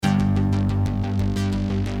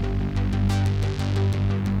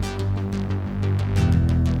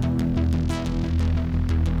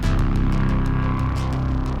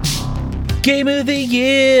Game of the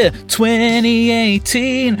Year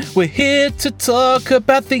 2018. We're here to talk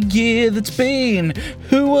about the year that's been.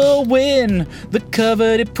 Who will win the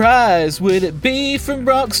coveted prize? Would it be from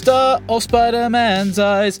Rockstar or Spider-Man's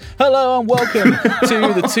eyes? Hello and welcome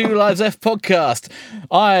to the Two Lives F podcast.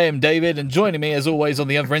 I'm David, and joining me as always on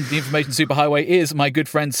the other end of the information superhighway is my good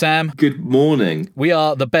friend Sam. Good morning. We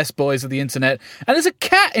are the best boys of the internet, and there's a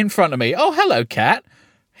cat in front of me. Oh, hello, cat.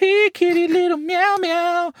 Here, kitty, little meow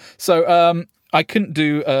meow. So, I couldn't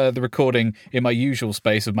do the recording in my usual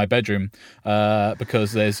space of my bedroom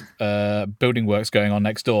because there's building works going on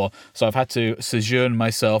next door. So I've had to sojourn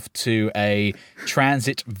myself to a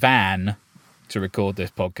transit van to record this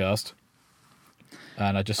podcast.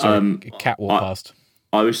 And I just saw a cat walk past.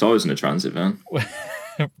 I wish I was in a transit van.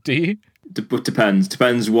 Do you? Depends.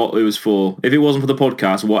 Depends what it was for. If it wasn't for the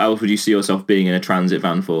podcast, what else would you see yourself being in a transit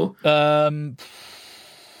van for?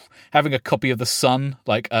 Having a copy of The Sun,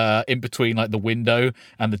 like in between, like the window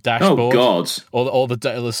and the dashboard. Oh God! Or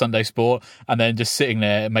the Sunday Sport, and then just sitting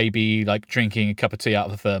there, maybe like drinking a cup of tea out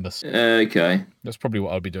of the thermos. Okay, that's probably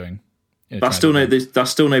what I'd be doing. That's still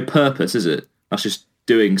no purpose, is it? That's just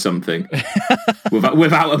doing something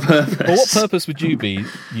without a purpose. Well, what purpose would you be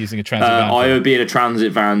using a transit van for? I would be in a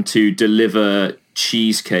transit van to deliver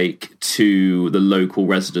cheesecake to the local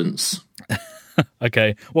residents.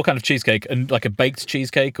 Okay, what kind of cheesecake? And like a baked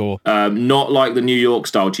cheesecake, or not like the New York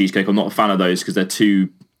style cheesecake. I'm not a fan of those because they're too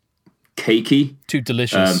cakey, too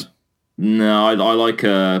delicious. No, I like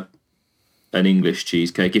an English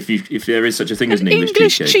cheesecake. If there is such a thing as an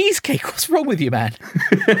English cheesecake. What's wrong with you, man?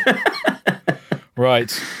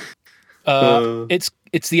 Right.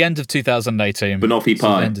 It's the end of 2018. Banoffee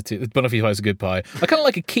pie. Banoffee pie is a good pie. I kind of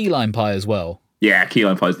like a key lime pie as well. Yeah, key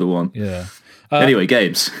lime pie's the one. Yeah. Anyway,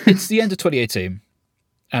 games. It's the end of 2018,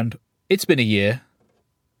 and it's been a year.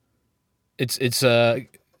 It's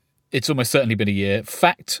almost certainly been a year.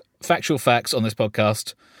 Factual facts on this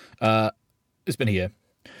podcast. It's been a year.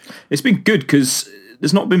 It's been good because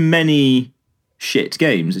there's not been many shit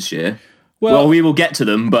games this year. Well, we will get to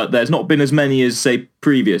them, but there's not been as many as, say,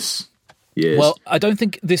 previous years. Well, I don't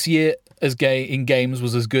think this year in games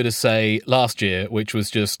was as good as, say, last year, which was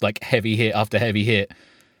just like heavy hit after heavy hit.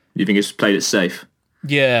 You think it's played it safe?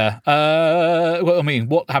 Yeah. Well, I mean,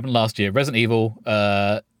 what happened last year? Resident Evil,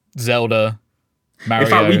 Zelda, Mario.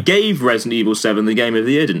 In fact, we gave Resident Evil 7 the Game of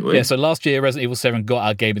the Year, didn't we? Yeah, so last year, Resident Evil 7 got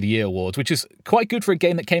our Game of the Year awards, which is quite good for a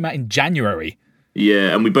game that came out in January.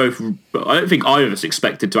 Yeah, and I don't think either of us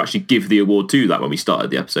expected to actually give the award to that when we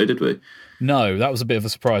started the episode, did we? No, that was a bit of a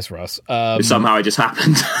surprise for us. Somehow it just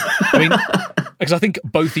happened. I mean, because I think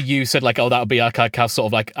both of you said, like, oh, that would be our sort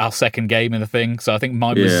of like our second game in the thing. So I think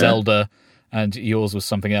mine was Zelda and yours was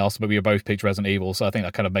something else, but we were both picked Resident Evil. So I think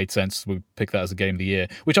that kind of made sense. We picked that as a game of the year,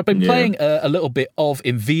 which I've been playing a little bit of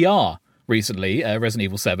in VR recently, Resident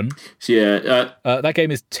Evil 7. Yeah. That game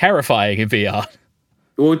is terrifying in VR.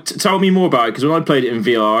 Well, tell me more about it, because when I played it in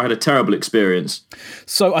VR, I had a terrible experience.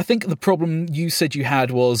 So I think the problem you said you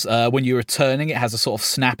had was when you were turning, it has a sort of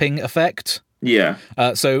snapping effect. Yeah.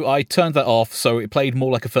 So I turned that off, so it played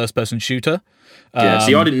more like a first-person shooter. Yeah,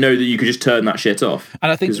 see, I didn't know that you could just turn that shit off.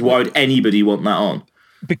 And I think, because why would anybody want that on?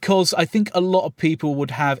 Because I think a lot of people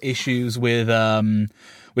would have issues with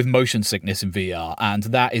motion sickness in VR, and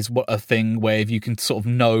that is a thing where if you can sort of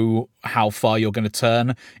know how far you're going to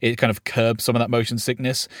turn, it kind of curbs some of that motion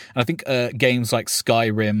sickness. And I think games like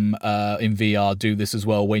Skyrim in VR do this as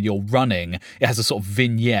well. When you're running, it has a sort of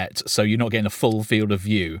vignette, so you're not getting a full field of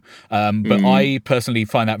view. But I personally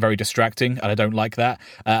find that very distracting, and I don't like that.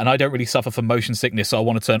 And I don't really suffer from motion sickness, so I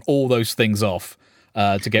want to turn all those things off.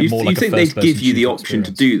 To get more like a first-person shooter. You think they'd give you the option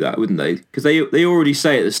to do that, wouldn't they? Because they already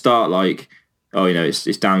say at the start, like, oh, you know, it's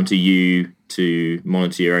down to you to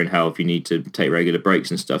monitor your own health. You need to take regular breaks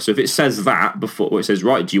and stuff. So if it says that before, or it says,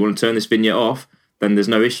 right, do you want to turn this vignette off? Then there's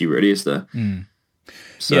no issue, really, is there?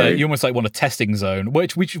 So, yeah, you almost like want a testing zone,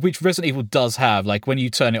 which Resident Evil does have. Like when you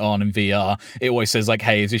turn it on in VR, it always says like,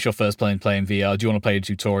 hey, is this your first playing VR? Do you want to play a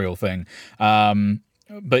tutorial thing?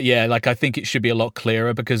 But yeah, like I think it should be a lot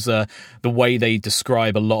clearer because the way they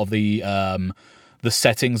describe a lot of the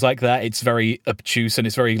settings like that, it's very obtuse and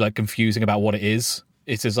it's very like confusing about what it is.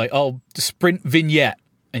 It says like, oh, the sprint vignette.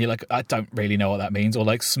 And you're like, I don't really know what that means. Or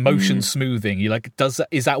like motion smoothing. You're like,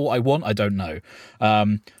 is that what I want? I don't know.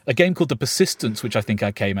 A game called The Persistence, which I think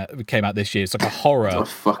came out this year. It's like a horror. Oh,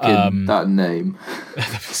 fucking that name.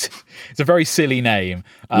 It's a very silly name.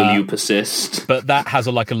 Will you persist? But that has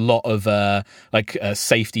a lot of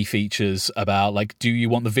safety features about like, do you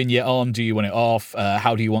want the vignette on? Do you want it off?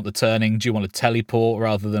 How do you want the turning? Do you want to teleport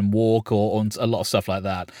rather than walk? Or a lot of stuff like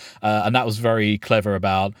that. And that was very clever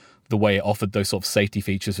about the way it offered those sort of safety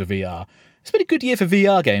features for VR. It's been a good year for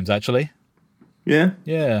VR games, actually. Yeah.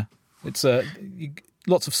 Yeah, it's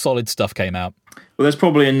lots of solid stuff came out. Well, there's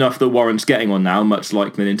probably enough that warrants getting on now, much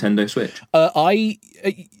like the Nintendo Switch.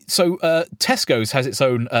 Tesco's has its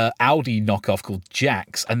own Audi knockoff called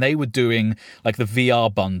Jax, and they were doing like the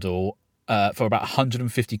VR bundle for about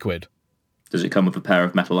 150 quid. Does it come with a pair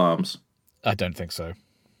of metal arms? I don't think so.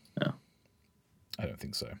 No. I don't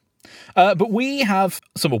think so. But we have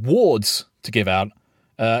some awards to give out.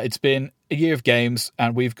 It's been a year of games,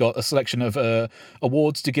 and we've got a selection of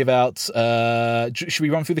awards to give out. Should we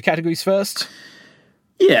run through the categories first?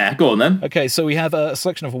 Yeah, go on then. Okay, so we have a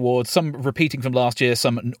selection of awards, some repeating from last year,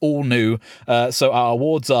 some all new. So our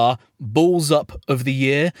awards are Balls Up of the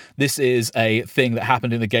Year. This is a thing that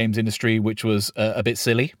happened in the games industry, which was a bit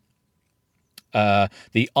silly.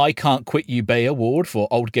 The I Can't Quit You Bay Award for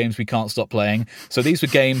old games we can't stop playing. So these were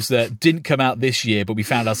games that didn't come out this year, but we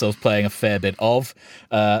found ourselves playing a fair bit of.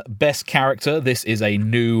 Best Character, this is a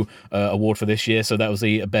new award for this year, so that was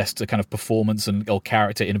the best kind of performance or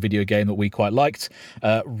character in a video game that we quite liked.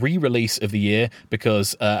 Re-release of the year,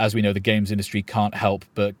 because as we know, the games industry can't help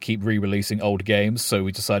but keep re-releasing old games, so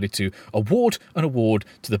we decided to award an award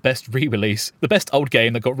to the best re-release, the best old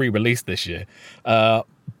game that got re-released this year.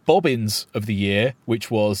 Bobbins of the Year, which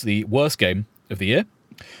was the worst game of the year.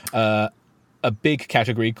 A big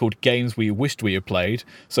category called Games We Wished We Had Played.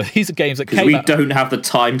 So these are games that came out... We don't have the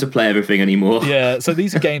time to play everything anymore. Yeah, so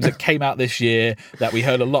these are games that came out this year that we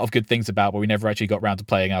heard a lot of good things about, but we never actually got around to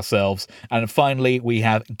playing ourselves. And finally, we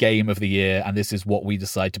have Game of the Year, and this is what we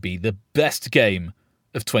decide to be the best game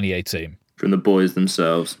of 2018. From the boys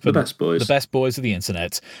themselves. The best boys. The best boys of the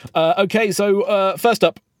internet. Okay, so first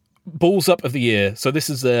up, Balls Up of the Year. So this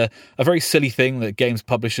is a very silly thing that games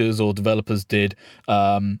publishers or developers did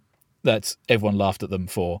that everyone laughed at them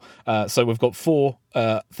for. So we've got 4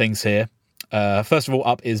 things here. First of all,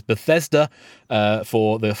 up is Bethesda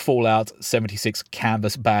for the Fallout 76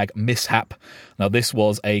 canvas bag mishap. Now, this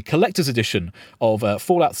was a collector's edition of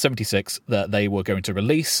Fallout 76 that they were going to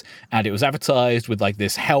release, and it was advertised with like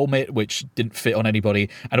this helmet which didn't fit on anybody,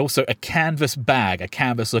 and also a canvas bag, a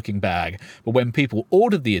canvas-looking bag. But when people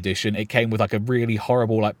ordered the edition, it came with like a really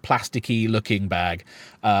horrible, like plasticky looking bag,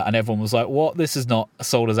 and everyone was like, "What? This is not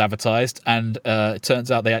sold as advertised." And it turns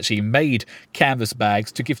out they actually made canvas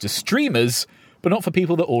bags to give to streamers, but not for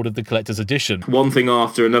people that ordered the collector's edition. One thing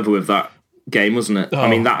after another with that game, wasn't it? Oh. I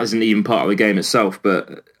mean, that isn't even part of the game itself,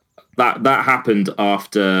 but that happened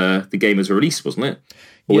after the game was released, wasn't it?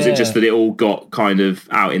 Or was it just that it all got kind of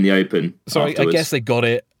out in the open afterwards? I guess they got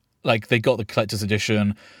it. Like, they got the collector's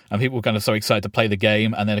edition, and people were kind of so excited to play the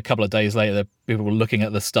game, and then a couple of days later, people were looking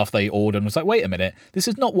at the stuff they ordered and was like, wait a minute, this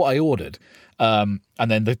is not what I ordered. And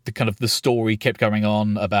then the kind of the story kept going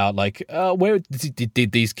on about, like, where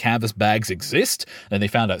did these canvas bags exist? And they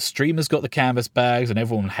found out streamers got the canvas bags, and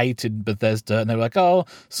everyone hated Bethesda, and they were like, oh,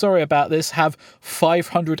 sorry about this, have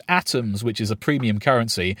 500 atoms, which is a premium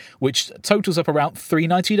currency, which totals up around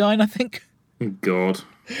 $3.99, I think. God.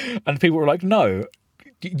 And people were like, no,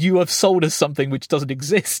 you have sold us something which doesn't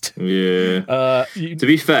exist. Yeah. To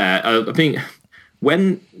be fair, I think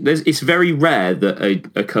it's very rare that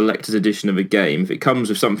a collector's edition of a game, if it comes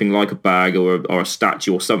with something like a bag or a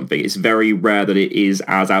statue or something, it's very rare that it is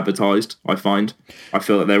as advertised, I find. I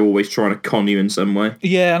feel like they're always trying to con you in some way.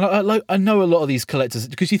 Yeah, and I know a lot of these collectors,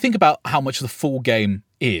 because you think about how much the full game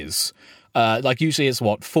is. Like, usually it's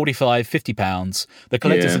what, £45, £50. The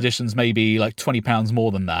collector's editions may be like £20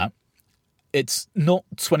 more than that. It's not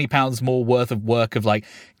 £20 more worth of work of like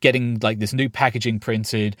getting like this new packaging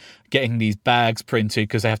printed, getting these bags printed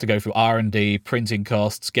because they have to go through R&D, printing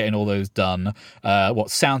costs, getting all those done.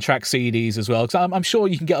 Soundtrack CDs as well? Because I'm sure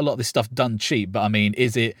you can get a lot of this stuff done cheap, but I mean,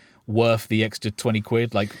 is it worth the extra 20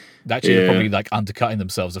 quid? Like, actually, they're probably like undercutting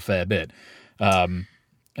themselves a fair bit. And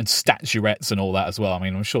statuettes and all that as well. I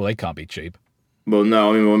mean, I'm sure they can't be cheap. Well, no,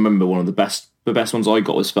 I mean, I remember one of the best ones I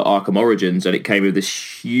got was for Arkham Origins, and it came with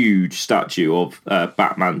this huge statue of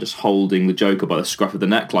Batman just holding the Joker by the scruff of the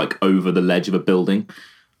neck, like over the ledge of a building,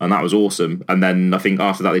 and that was awesome. And then I think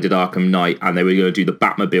after that they did Arkham Knight, and they were going to do the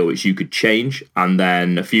Batmobile, which you could change. And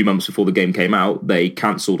then a few months before the game came out, they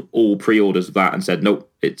cancelled all pre-orders of that and said,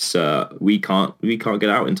 nope, it's we can't get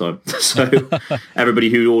out in time. So everybody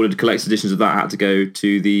who ordered collector's editions of that had to go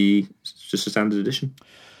to just a standard edition.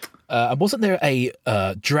 And wasn't there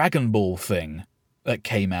a Dragon Ball thing that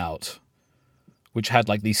came out, which had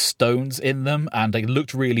like these stones in them, and they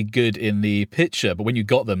looked really good in the picture, but when you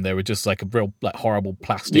got them, they were just like a real like horrible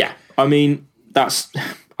plastic. Yeah, I mean that's.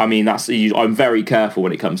 I'm very careful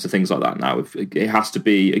when it comes to things like that now. It has to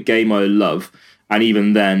be a game I love, and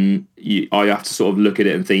even then, I have to sort of look at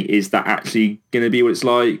it and think, is that actually going to be what it's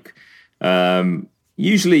like?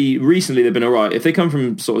 Usually, recently they've been alright. If they come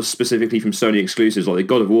from sort of specifically from Sony exclusives, like the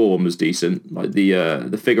God of War one was decent. Like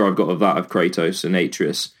the figure I've got of Kratos and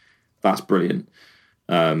Atreus, that's brilliant.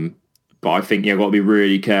 But I think got to be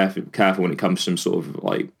really careful when it comes to some sort of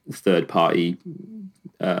like third party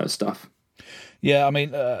stuff. Yeah, I mean,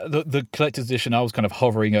 the collector's edition I was kind of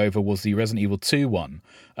hovering over was the Resident Evil 2 one,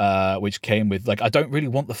 which came with, like, I don't really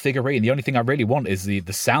want the figurine. The only thing I really want is the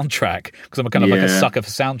soundtrack, because I'm kind of like a sucker for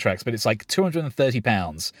soundtracks, but it's like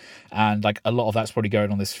 £230, and like a lot of that's probably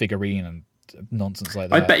going on this figurine and nonsense like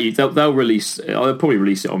that. I bet you they'll release. I'll probably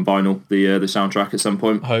release it on vinyl, the soundtrack at some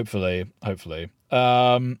point. Hopefully.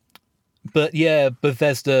 But yeah,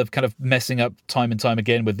 Bethesda kind of messing up time and time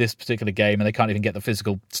again with this particular game, and they can't even get the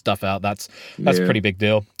physical stuff out. That's a pretty big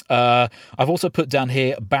deal. I've also put down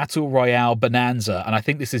here Battle Royale Bonanza, and I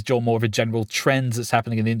think this is more of a general trend that's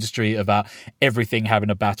happening in the industry about everything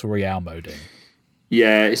having a Battle Royale mode in.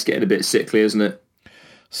 Yeah, it's getting a bit sickly, isn't it?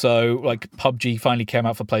 So, like, PUBG finally came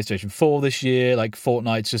out for PlayStation 4 this year. Like,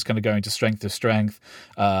 Fortnite's just kind of going to strength.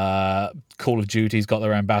 Call of Duty's got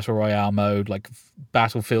their own Battle Royale mode. Like,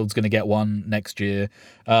 Battlefield's going to get one next year.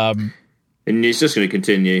 And it's just going to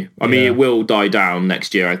continue. I mean, it will die down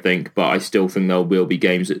next year, I think, but I still think there will be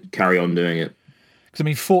games that carry on doing it. Because, I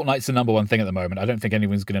mean, Fortnite's the number one thing at the moment. I don't think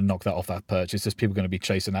anyone's going to knock that off that perch. It's just people going to be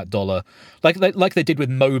chasing that dollar. Like they did with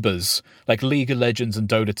MOBAs. Like League of Legends and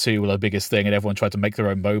Dota 2 were the biggest thing, and everyone tried to make their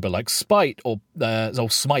own MOBA, like Spite or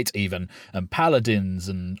Smite even, and Paladins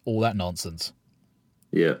and all that nonsense.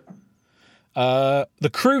 Yeah. The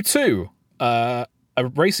Crew 2, a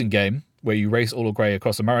racing game where you race all grey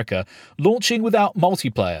across America, launching without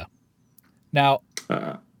multiplayer. Now...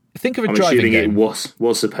 think of a driving game. It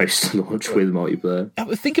was supposed to launch with multiplayer.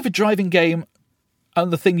 Think of a driving game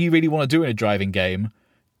and the thing you really want to do in a driving game,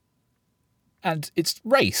 and it's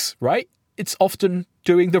race, right? It's often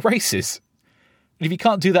doing the races. And if you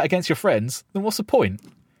can't do that against your friends, then what's the point?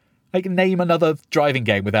 Like, name another driving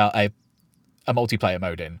game without a multiplayer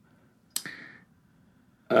mode in.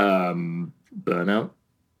 Burnout.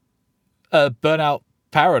 Burnout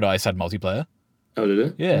Paradise had multiplayer. Oh, did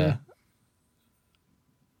it? Yeah.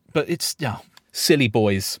 But it's silly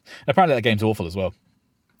boys. Apparently that game's awful as well.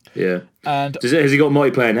 Yeah. And has it got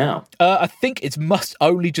multiplayer now? I think it's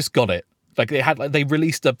only just got it. Like they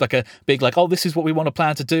released a big this is what we want to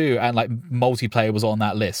plan to do, and like multiplayer was on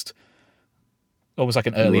that list. Almost like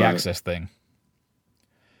an early access thing.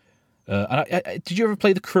 Did you ever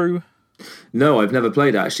play The Crew? No, I've never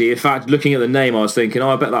played, actually. In fact, looking at the name, I was thinking,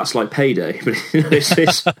 I bet that's like Payday. But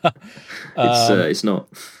it's not.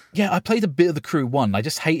 Yeah, I played a bit of The Crew 1. I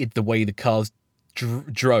just hated the way the cars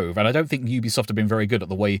drove, and I don't think Ubisoft have been very good at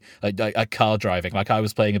the way at car driving. Like, I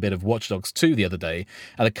was playing a bit of Watch Dogs 2 the other day,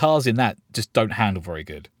 and the cars in that just don't handle very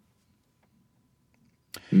good.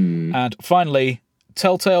 And finally,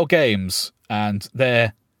 Telltale Games and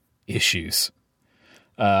their issues.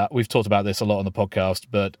 We've talked about this a lot on the podcast,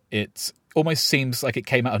 but it almost seems like it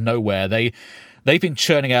came out of nowhere. They've been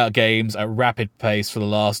churning out games at rapid pace for the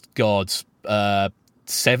last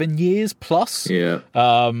 7 years plus. Yeah.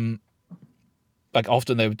 Like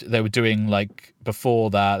often they were doing, like, before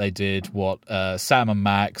that they did Sam and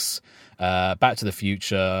Max, Back to the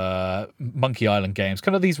Future, Monkey Island games,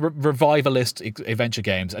 kind of these revivalist adventure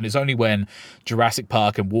games. And it's only when Jurassic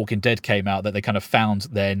Park and Walking Dead came out that they kind of found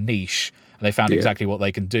their niche, and they found exactly what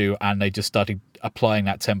they can do, and they just started applying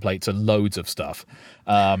that template to loads of stuff.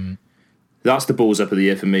 That's the balls up of the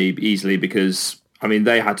year for me, easily, because I mean,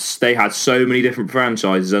 they had so many different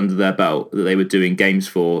franchises under their belt that they were doing games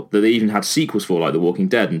for, that they even had sequels for, like The Walking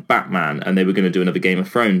Dead and Batman, and they were going to do another Game of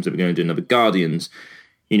Thrones, they were going to do another Guardians.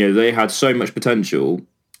 You know, they had so much potential,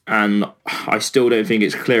 and I still don't think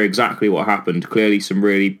it's clear exactly what happened. Clearly some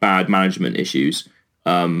really bad management issues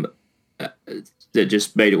that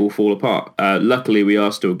just made it all fall apart. Luckily, we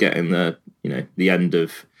are still getting the end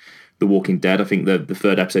of The Walking Dead. I think the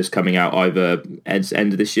third episode's coming out either end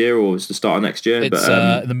of this year or it's the start of next year. It's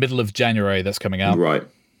in the middle of January that's coming out. Right,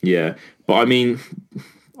 yeah. But I mean,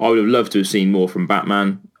 I would have loved to have seen more from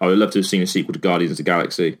Batman. I would love to have seen a sequel to Guardians of the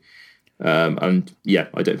Galaxy. And yeah,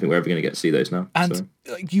 I don't think we're ever going to get to see those now. And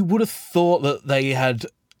you would have thought that they had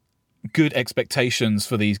good expectations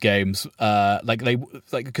for these games,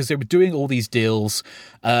 because they were doing all these deals.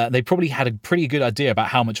 They probably had a pretty good idea about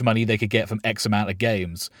how much money they could get from X amount of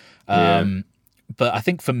games. But I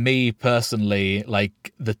think for me personally,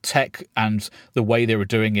 like, the tech and the way they were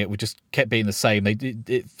doing it just kept being the same.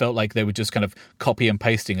 It felt like they were just kind of copy and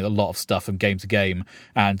pasting a lot of stuff from game to game,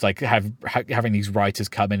 and like having these writers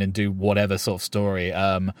come in and do whatever sort of story.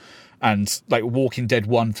 And like Walking Dead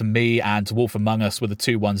 1 for me and Wolf Among Us were the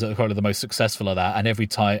two ones that are probably the most successful of that. And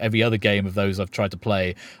every other game of those I've tried to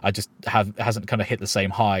play, I just hasn't kind of hit the same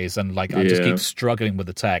highs, and like I just keep struggling with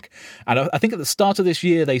the tech. And I think at the start of this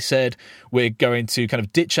year they said we're going to kind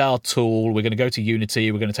of ditch our tool, we're going to go to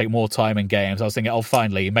Unity, we're going to take more time in games. I was thinking, oh,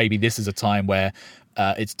 finally, maybe this is a time where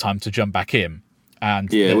it's time to jump back in. And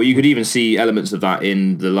well, you could even see elements of that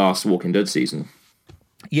in the last Walking Dead season.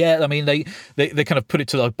 Yeah, I mean they kind of put it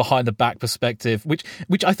to like behind the back perspective, which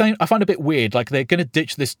I find a bit weird. Like they're going to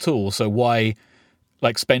ditch this tool, so why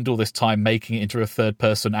like spend all this time making it into a third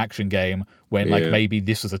person action game when like maybe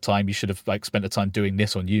this was the time you should have like spent the time doing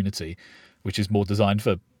this on Unity, which is more designed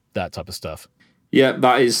for that type of stuff. Yeah,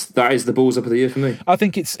 that is the balls up of the year for me. I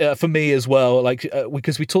think it's for me as well, like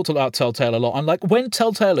because we talked about Telltale a lot, and like when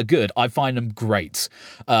Telltale are good, I find them great.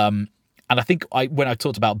 And I think when I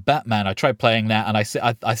talked about Batman, I tried playing that, and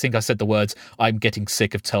I think I said the words, "I'm getting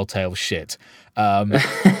sick of Telltale shit,"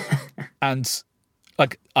 and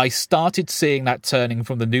like I started seeing that turning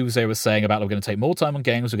from the news they were saying about we're going to take more time on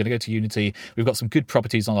games, we're going to go to Unity, we've got some good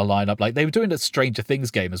properties on the lineup. Like they were doing a Stranger Things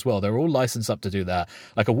game as well. They were all licensed up to do that.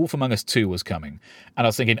 Like a Wolf Among Us 2 was coming, and I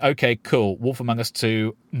was thinking, okay, cool, Wolf Among Us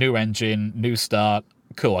 2, new engine, new start,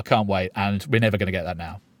 cool, I can't wait, and we're never going to get that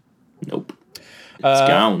now. Nope. It's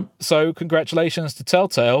gone. So congratulations to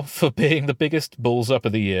Telltale for being the biggest balls up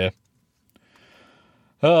of the year.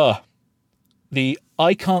 The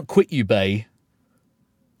I Can't Quit You Bay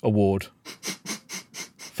award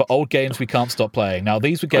for old games we can't stop playing. Now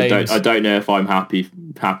these were games I don't know if I'm happy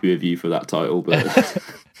with you for that title, but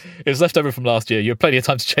it was left over from last year. You had plenty of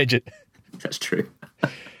time to change it. That's true.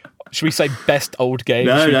 Should we say best old game?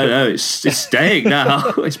 No. It's staying now.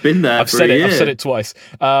 It's been there for a year. I've said it twice.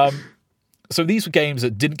 So these were games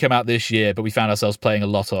that didn't come out this year, but we found ourselves playing a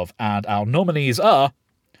lot of. And our nominees are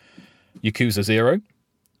Yakuza 0,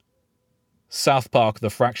 South Park The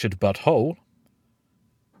Fractured But Whole,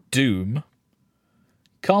 Doom,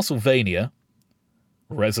 Castlevania,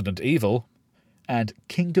 Resident Evil, and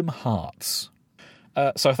Kingdom Hearts.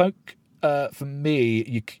 So I think for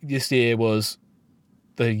me, this year was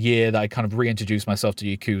the year that I kind of reintroduced myself to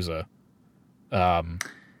Yakuza.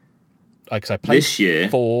 Because I played this year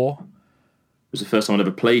 4. It was the first time I'd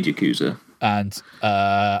ever played Yakuza. And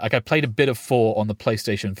like I played a bit of 4 on the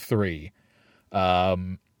PlayStation 3,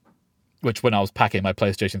 which when I was packing my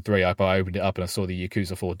PlayStation 3 up, I opened it up and I saw the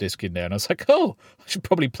Yakuza 4 disc in there, and I was like, oh, I should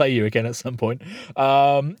probably play you again at some point.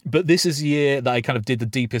 But this is the year that I kind of did the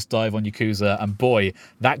deepest dive on Yakuza, and boy,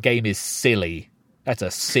 that game is silly. That's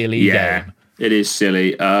a silly game. It is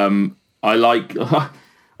silly. I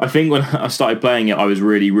think when I started playing it, I was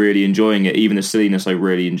really, really enjoying it. Even the silliness I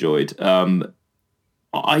really enjoyed.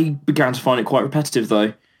 I began to find it quite repetitive,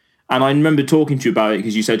 though. And I remember talking to you about it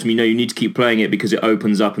because you said to me, no, you need to keep playing it because it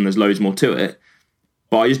opens up and there's loads more to it.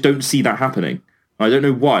 But I just don't see that happening. I don't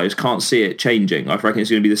know why. I just can't see it changing. I reckon it's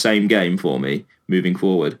going to be the same game for me moving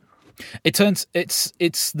forward. It's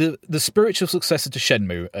the spiritual successor to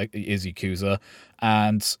Shenmue is Yakuza,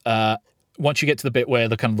 and once you get to the bit where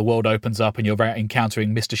the world opens up and you're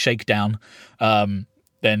encountering Mr. Shakedown,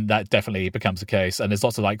 then that definitely becomes the case. And there's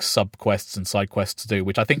lots of like sub quests and side quests to do,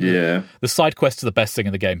 which I think the side quests are the best thing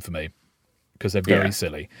in the game for me because they're very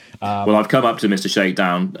silly. Well, I've come up to Mr.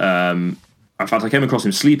 Shakedown. In fact, I came across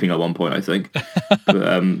him sleeping at one point, I think.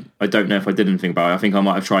 But, I don't know if I did anything about it. I think I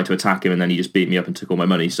might have tried to attack him and then he just beat me up and took all my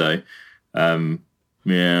money. So,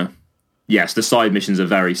 yeah. Yes, the side missions are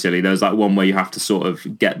very silly. There's that one where you have to sort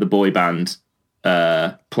of get the boy band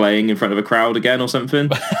playing in front of a crowd again or something.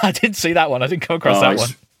 I didn't see that one. I didn't come across that one.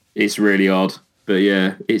 It's really odd. But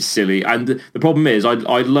yeah, it's silly. And the problem is, I'd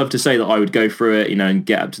love to say that I would go through it, and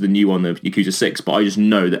get up to the new one, the Yakuza 6, but I just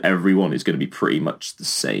know that everyone is going to be pretty much the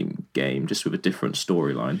same game, just with a different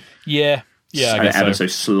storyline. Yeah, I guess ever so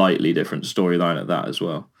slightly different storyline at that as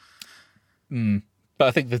well. But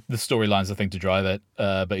I think the storyline's the thing to drive it.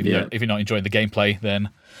 But if you're not enjoying the gameplay, then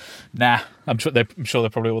nah. I'm sure they're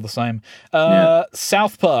probably all the same.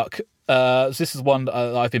 South Park. This is one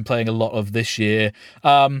I've been playing a lot of this year.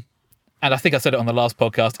 And I think I said it on the last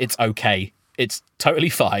podcast. It's okay. It's totally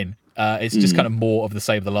fine. It's just kind of more of the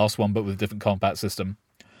same of the last one, but with a different combat system.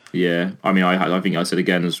 Yeah, I mean, I think I said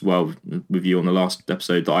again as well with you on the last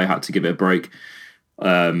episode that I had to give it a break.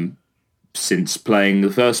 Since playing the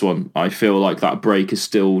first one, I feel like that break is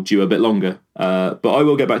still due a bit longer. But I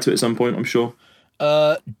will get back to it at some point, I'm sure.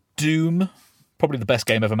 Doom, probably the best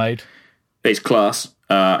game ever made. It's class.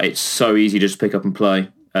 It's so easy to just pick up and play.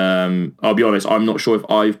 I'll be honest, I'm not sure if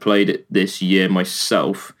I've played it this year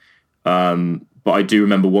myself, but I do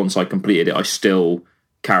remember once I completed it, I still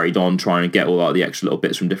carried on trying to get all the extra little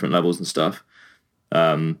bits from different levels and stuff,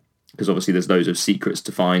 because because obviously there's loads of secrets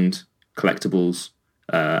to find, collectibles,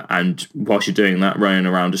 and whilst you're doing that, running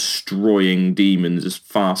around destroying demons, as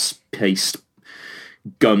fast-paced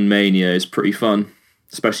gun mania is pretty fun,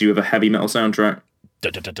 especially with a heavy metal soundtrack.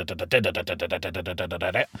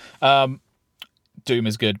 Doom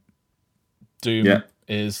is good. Doom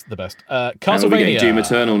is the best. Castlevania. We'll be getting Doom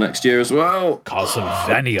Eternal next year as well.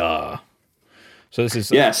 Castlevania. So this is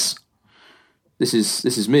yes. This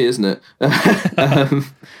is me, isn't it?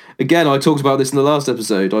 Again, I talked about this in the last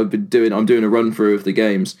episode. I'm doing a run through of the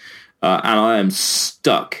games, and I am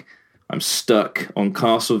stuck. I'm stuck on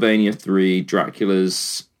Castlevania 3: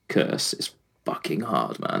 Dracula's Curse. It's fucking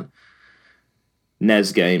hard, man.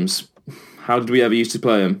 NES games. How did we ever used to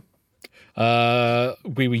play them?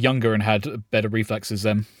 We were younger and had better reflexes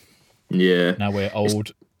then. Yeah. Now we're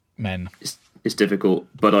old men. It's difficult,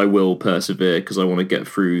 but I will persevere because I want to get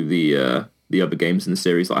through the other games in the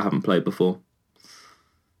series that I haven't played before.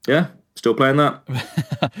 Yeah, still playing that.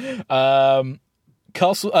 Not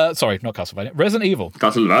Castlevania. Resident Evil.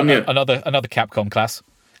 Castlevania. Another Capcom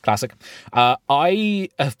classic. I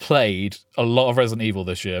have played a lot of Resident Evil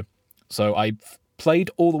this year. So I played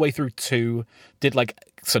all the way through 2, did like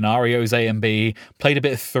scenarios A and B, played a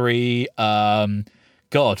bit of 3.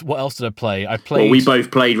 God, what else did I play? Well, we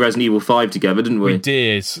both played Resident Evil 5 together, didn't we? We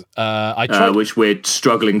did. I tried, which we're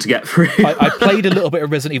struggling to get through. I played a little bit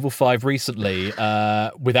of Resident Evil 5 recently,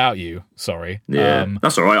 without you. Sorry. Yeah,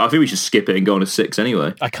 that's all right. I think we should skip it and go on to 6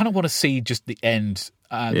 anyway. I kind of want to see just the end.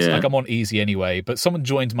 And like I'm on easy anyway, but someone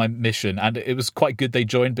joined my mission, and it was quite good they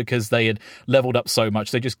joined because they had leveled up so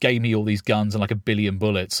much. They just gave me all these guns and like 1 billion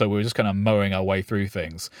bullets, so we were just kind of mowing our way through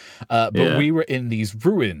things. But we were in these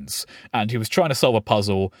ruins, and he was trying to solve a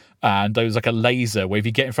puzzle, and there was like a laser where if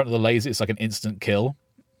you get in front of the laser, it's like an instant kill.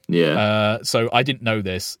 Yeah. So I didn't know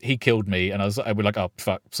this. He killed me, and I was like, oh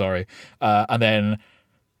fuck, sorry. And then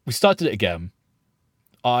we started it again.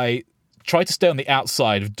 I tried to stay on the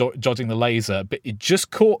outside of dodging the laser, but it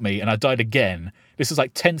just caught me and I died again. This is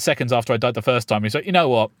like 10 seconds after I died the first time. He's like, you know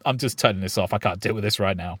what? I'm just turning this off. I can't deal with this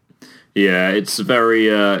right now. Yeah, it's a very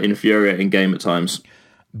infuriating game at times.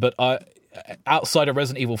 But outside of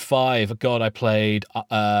Resident Evil 5, God, I played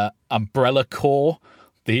Umbrella Corps,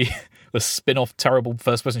 the spin-off terrible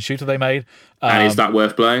first-person shooter they made. And is that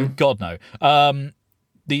worth playing? God, no.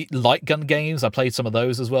 The light gun games, I played some of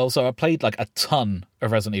those as well. So I played like a ton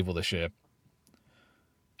of Resident Evil this year.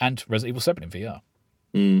 And Resident Evil 7 in VR.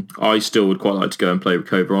 I still would quite like to go and play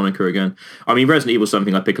Code Veronica again. I mean, Resident Evil is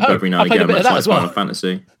something I pick up every now and again. That's like Final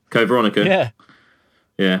Fantasy. Code Veronica. Yeah.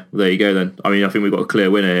 Yeah, there you go then. I mean, I think we've got a clear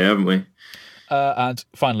winner here, haven't we? And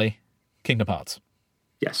finally, Kingdom Hearts.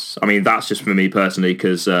 Yes. I mean, that's just for me personally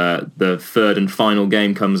because the third and final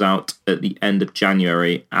game comes out at the end of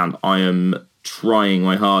January and I am trying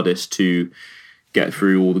my hardest to get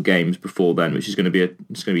through all the games before then, which is going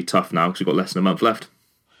to be tough now because we've got less than a month left.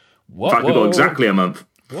 In fact, we've got exactly a month.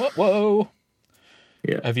 Whoa.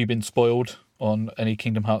 Yeah. Have you been spoiled on any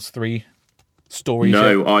Kingdom Hearts 3 stories?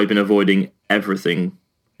 No, I've been avoiding everything.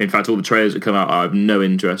 In fact, all the trailers that come out, I have no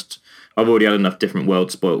interest. I've already had enough different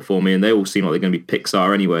worlds spoiled for me, and they all seem like they're going to be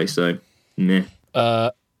Pixar anyway, so meh.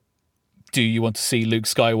 Do you want to see Luke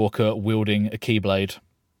Skywalker wielding a Keyblade?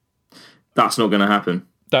 That's not going to happen.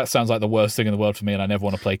 That sounds like the worst thing in the world for me, and I never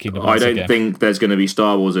want to play Kingdom Hearts again. I don't think there's going to be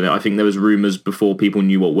Star Wars in it. I think there was rumours before people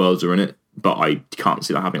knew what worlds are in it, but I can't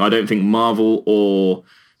see that happening. I don't think Marvel or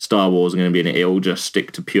Star Wars are going to be in it. It'll just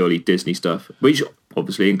stick to purely Disney stuff, which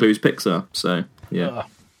obviously includes Pixar. So, yeah.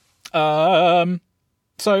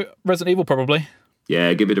 So, Resident Evil, probably.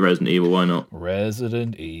 Yeah, give it to Resident Evil. Why not?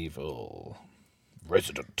 Resident Evil.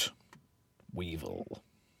 Resident Weevil.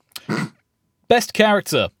 Best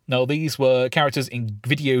character. Now, these were characters in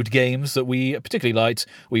video games that we particularly liked,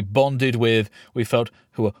 we bonded with, we felt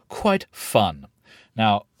who were quite fun.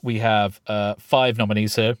 Now, we have 5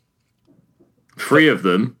 nominees here. 3 of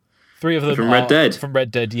them? 3 of them from Red Dead. From Red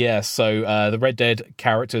Dead, yes. So the Red Dead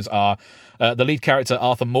characters are the lead character,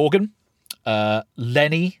 Arthur Morgan,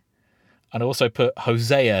 Lenny, and I also put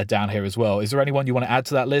Hosea down here as well. Is there anyone you want to add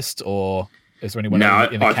to that list, or is there anyone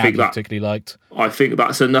in the camp you particularly liked? I think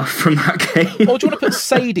that's enough from that game. Or do you want to put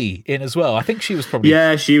Sadie in as well? I think she was probably...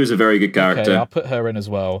 Yeah, she was a very good character. Okay, I'll put her in as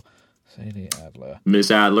well. Sadie Adler.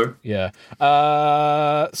 Miss Adler. Yeah.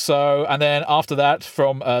 And then after that,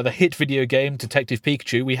 from the hit video game Detective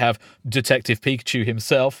Pikachu, we have Detective Pikachu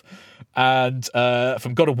himself. And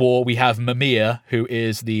from God of War, we have Mimir, who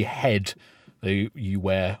is the head that you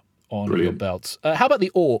wear on your belts. How about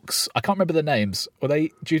the orcs? I can't remember their names. Were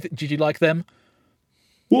they? Did you like them?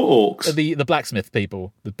 What orcs? The blacksmith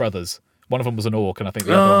people, the brothers. One of them was an orc, and I think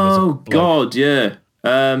the other one was a bloke. God, yeah.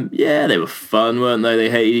 Yeah, they were fun, weren't they? They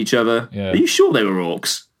hated each other. Yeah. Are you sure they were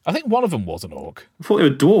orcs? I think one of them was an orc. I thought they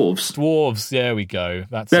were dwarves. Dwarves, there we go.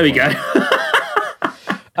 There we go.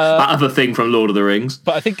 That other thing from Lord of the Rings.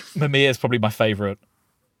 But I think Mimir is probably my favourite.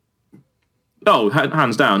 Oh,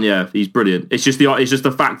 hands down, yeah, he's brilliant. It's just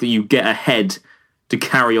the fact that you get a head to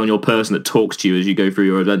carry on your person that talks to you as you go through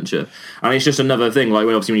your adventure, and it's just another thing. Like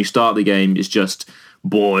when you start the game, it's just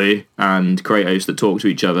Boy and Kratos that talk to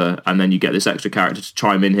each other, and then you get this extra character to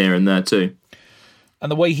chime in here and there too.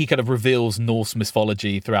 And the way he kind of reveals Norse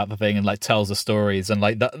mythology throughout the thing and like tells the stories, and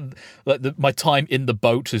like that, my time in the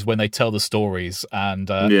boat is when they tell the stories, and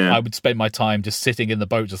I would spend my time just sitting in the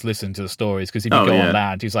boat just listening to the stories, because if you go on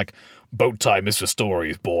land, he's like, boat time is for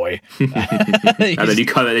stories, boy. And then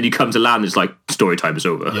you come to land, it's like, story time is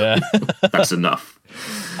over. Yeah, that's enough.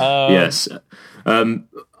 Yes,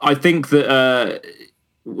 I think that.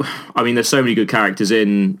 I mean, there's so many good characters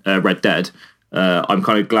in Red Dead. I'm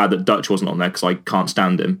kind of glad that Dutch wasn't on there because I can't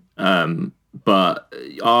stand him. But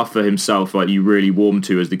Arthur himself, like, you really warm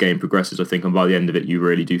to as the game progresses, I think, and by the end of it, you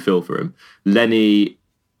really do feel for him. Lenny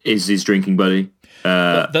is his drinking buddy.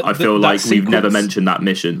 I feel like we've never mentioned that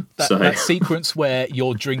mission. That sequence where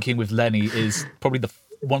you're drinking with Lenny is probably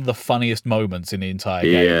one of the funniest moments in the entire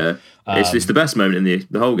game. Yeah, it's the best moment in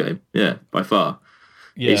the whole game. Yeah, by far.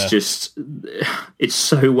 Yeah. It's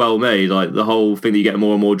so well made. Like the whole thing that you get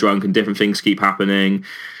more and more drunk and different things keep happening,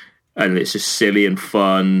 and it's just silly and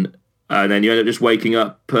fun. And then you end up just waking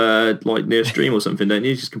up like near a stream or something, don't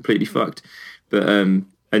you? It's just completely fucked. But and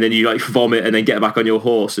then you like vomit and then get back on your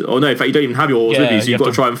horse. Oh no, in fact you don't even have your horse with you, so you've got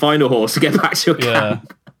to try and find a horse to get back to your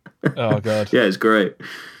camp. Oh god. Yeah, it's great.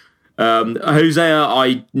 Hosea,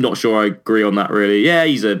 I'm not sure I agree on that really. Yeah,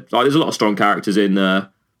 there's a lot of strong characters in the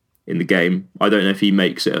game. I don't know if he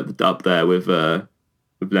makes it up there with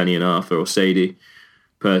Lenny and Arthur or Sadie,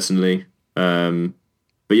 personally.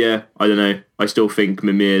 But yeah, I don't know. I still think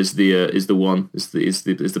Mimir is the one. Is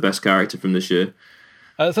the best character from this year.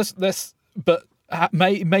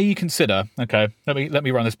 May you consider? Okay, let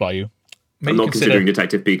me run this by you. I'm not considering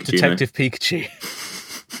Detective Pikachu. Pikachu.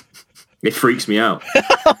 It freaks me out,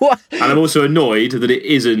 and I'm also annoyed that it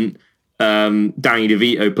isn't Danny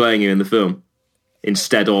DeVito playing him in the film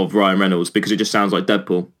instead of Ryan Reynolds, because it just sounds like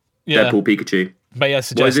Deadpool. Yeah. Deadpool Pikachu. May I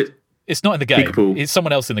suggest? What is it? It's not in the game. Peek-a-pool. It's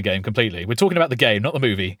someone else in the game completely. We're talking about the game, not the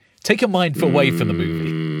movie. Take your mind away from the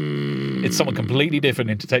movie. It's someone completely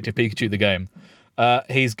different in Detective Pikachu, the game.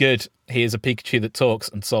 He's good. He is a Pikachu that talks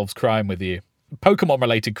and solves crime with you.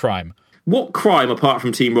 Pokemon-related crime. What crime, apart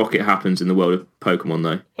from Team Rocket, happens in the world of Pokemon,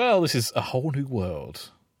 though? Well, this is a whole new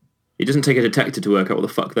world. It doesn't take a detective to work out what the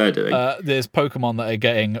fuck they're doing. There's Pokemon that are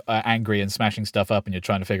getting angry and smashing stuff up, and you're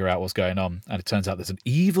trying to figure out what's going on. And it turns out there's an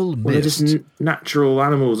evil mist. Well, they're just natural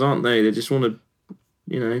animals, aren't they? They just want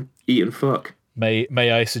to, eat and fuck. May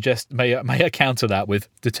I counter that with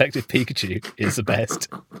Detective Pikachu is the best.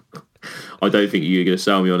 I don't think you're going to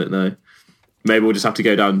sell me on it, no. Maybe we'll just have to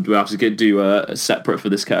go down. We'll have to do a separate for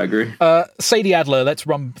this category. Sadie Adler, let's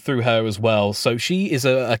run through her as well. So she is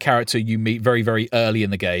a character you meet very, very early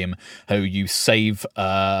in the game, who you save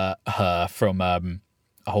her from a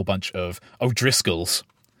whole bunch of O'Driscolls,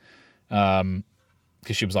 because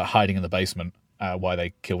she was like hiding in the basement while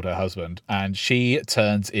they killed her husband, and she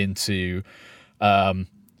turns into, I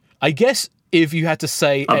guess, if you had to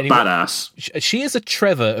say badass. She is a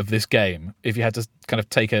Trevor of this game. If you had to kind of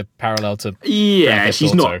take a parallel to,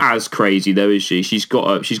 she's not as crazy though, is she? She's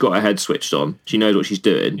got her head switched on. She knows what she's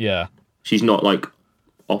doing. Yeah, she's not like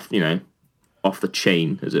off the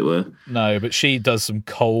chain, as it were. No, but she does some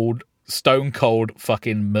stone cold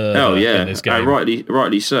fucking murder in this game. And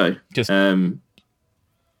rightly so. Just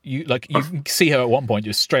you can see her at one point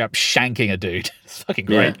just straight up shanking a dude. It's fucking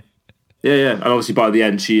great. Yeah. And obviously by the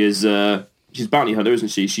end she is. She's a bounty hunter, isn't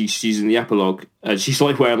she? She's in the epilogue. She's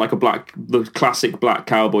like wearing like the classic black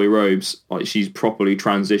cowboy robes. Like she's properly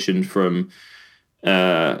transitioned from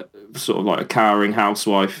sort of like a cowering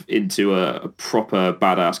housewife into a proper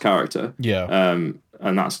badass character. Yeah.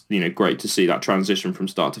 And that's great to see that transition from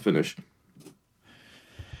start to finish.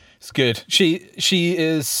 It's good. She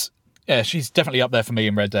is. Yeah, she's definitely up there for me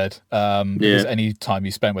in Red Dead. Because any time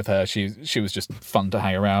you spent with her, she was just fun to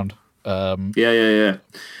hang around. Yeah.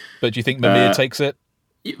 But do you think Mimir takes it?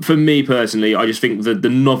 For me personally, I just think that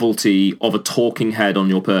the novelty of a talking head on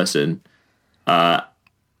your person,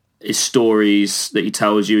 his stories that he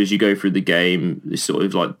tells you as you go through the game, is sort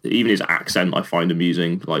of like, even his accent I find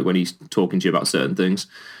amusing, like when he's talking to you about certain things.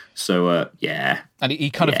 So, yeah. And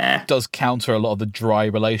he kind of does counter a lot of the dry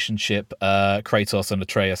relationship Kratos and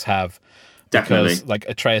Atreus have Definitely. Because like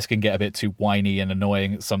Atreus can get a bit too whiny and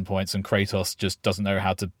annoying at some points, and Kratos just doesn't know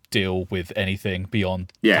how to deal with anything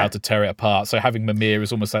beyond how to tear it apart. So having Mimir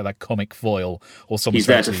is almost like that comic foil, or someone. He's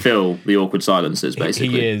there to fill the awkward silences, basically.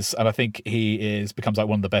 He is, and I think becomes like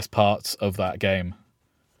one of the best parts of that game,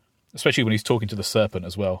 especially when he's talking to the serpent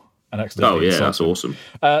as well. And accidentally that's awesome.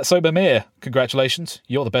 So Mimir, congratulations,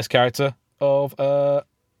 you're the best character of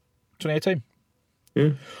 2018.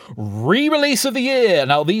 Yeah. Re-release of the year.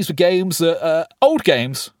 Now, these were games that old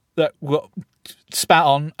games that were spat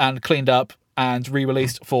on and cleaned up and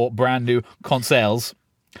re-released for brand new consoles.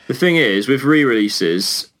 The thing is, with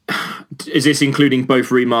re-releases, is this including both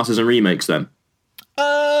remasters and remakes then?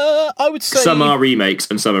 I would say some are remakes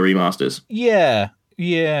and some are remasters. Yeah.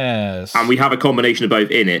 Yes. And we have a combination of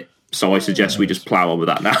both in it, so I suggest we just plow on with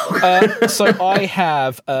that now. So I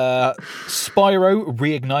have Spyro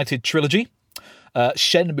Reignited Trilogy,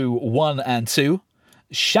 Shenmue 1 and 2,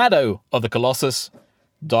 Shadow of the Colossus,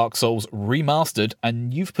 Dark Souls Remastered,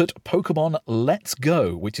 and you've put Pokemon Let's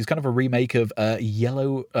Go, which is kind of a remake of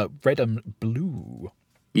Red and Blue.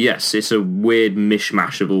 Yes, it's a weird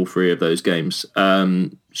mishmash of all three of those games.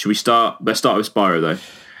 Should we start? Let's start with Spyro, though.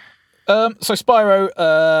 So Spyro,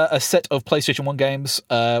 a set of PlayStation 1 games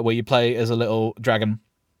where you play as a little dragon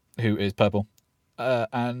who is purple,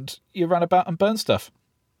 and you run about and burn stuff.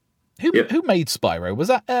 Who made Spyro? Was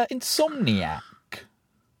that Insomniac?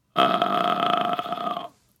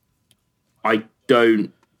 I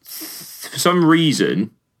don't. For some reason,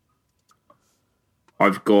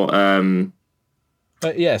 I've got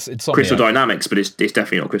yes, Insomniac. Crystal Dynamics, but it's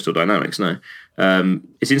definitely not Crystal Dynamics. No,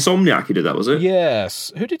 it's Insomniac who did that, was it?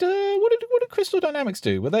 Yes. Who did? What did Crystal Dynamics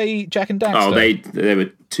do? Were they Jack and Daxter? Oh, they were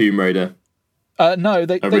Tomb Raider. No,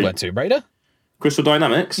 they weren't Tomb Raider. Crystal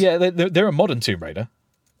Dynamics. Yeah, they're a modern Tomb Raider.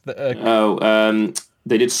 They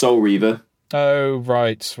did Soul Reaver. Oh,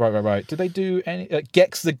 right. Did they do any...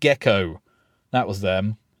 Gex the Gecko. That was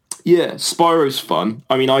them. Yeah, Spyro's fun.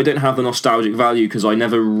 I mean, I don't have the nostalgic value because I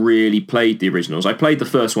never really played the originals. I played the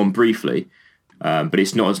first one briefly, but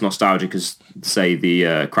it's not as nostalgic as, say,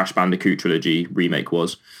 the Crash Bandicoot trilogy remake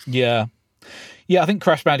was. Yeah. Yeah, I think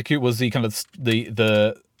Crash Bandicoot was the kind of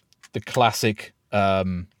the classic...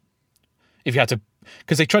 if you had to...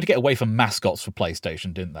 Because they tried to get away from mascots for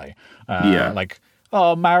PlayStation, didn't they? Like,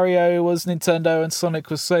 Mario was Nintendo and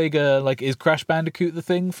Sonic was Sega. Like, is Crash Bandicoot the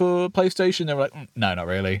thing for PlayStation? They were like, no, not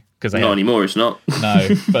really. Not anymore, it's not. No,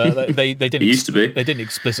 but they didn't... It used to be. They didn't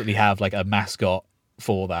explicitly have, like, a mascot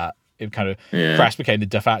for that. It kind of... Yeah. Crash became the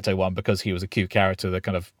de facto one because he was a cute character that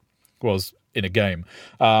kind of was in a game.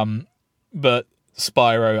 But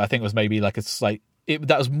Spyro, I think, was maybe like a slight...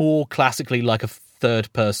 that was more classically like a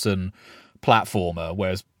third-person platformer,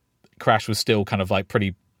 whereas Crash was still kind of like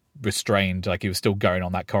pretty restrained, like he was still going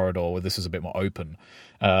on that corridor where this is a bit more open.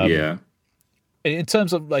 In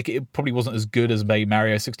terms of like, it probably wasn't as good as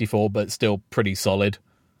Mario 64, but still pretty solid.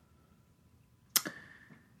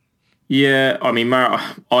 Yeah, I mean,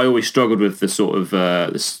 I always struggled with the sort of the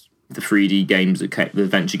 3D games the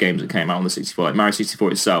adventure games that came out on the 64. Like Mario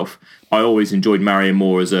 64 itself, I always enjoyed Mario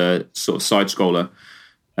more as a sort of side scroller.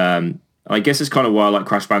 I guess it's kind of why I like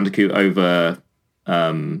Crash Bandicoot over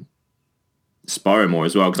Spyro more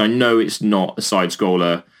as well, because I know it's not a side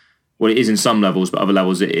scroller. Well, it is in some levels, but other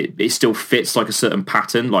levels it still fits like a certain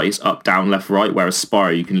pattern, like it's up, down, left, right. Whereas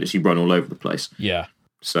Spyro, you can literally run all over the place. Yeah.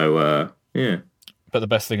 So yeah. But the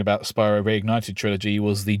best thing about Spyro Reignited Trilogy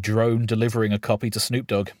was the drone delivering a copy to Snoop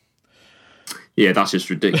Dogg. Yeah, that's just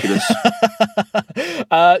ridiculous.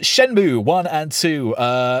 Shenmue 1 and 2,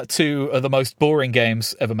 two of the most boring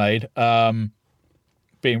games ever made,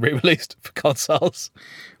 being re-released for consoles.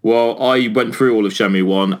 Well, I went through all of Shenmue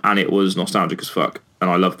 1 and it was nostalgic as fuck, and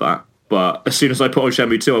I love that. But as soon as I put on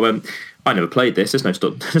Shenmue 2, I went, I never played this, there's no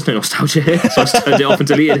nostalgia here, so I turned it off and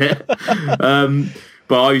deleted it.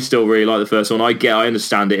 But I still really like the first one. I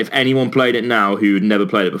understand it. If anyone played it now who had never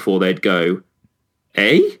played it before, they'd go,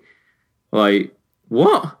 eh? Like,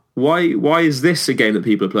 what? Why is this a game that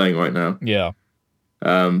people are playing right now? Yeah.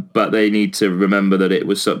 But they need to remember that it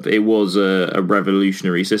was a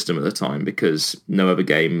revolutionary system at the time, because no other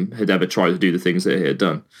game had ever tried to do the things that it had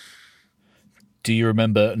done. Do you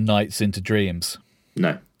remember Nights into Dreams?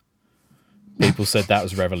 No. People said that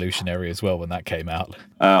was revolutionary as well when that came out.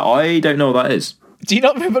 I don't know what that is. Do you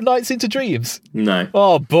not remember Nights into Dreams? No.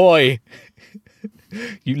 Oh, boy.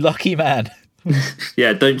 You lucky man.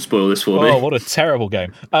 Yeah, don't spoil this for me. Oh, what a terrible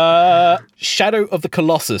game. Shadow of the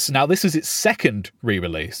Colossus. Now, this is its second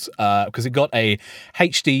re-release, because it got a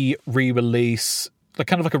HD re-release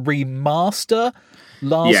kind of like a remaster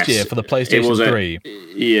last year for the PlayStation 3.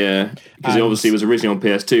 Yeah, because it obviously was originally on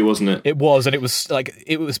PS2, wasn't it? It was, and it was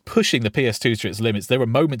pushing the PS2 to its limits. There were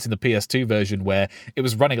moments in the PS2 version where it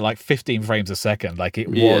was running at like 15 frames a second. Like it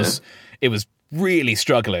was really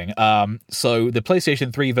struggling. So the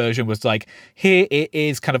PlayStation 3 version was like, here it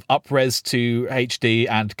is kind of up-res to HD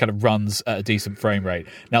and kind of runs at a decent frame rate.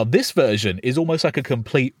 Now this version is almost like a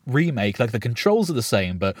complete remake. Like the controls are the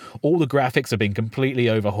same, but all the graphics have been completely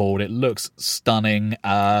overhauled. It looks stunning.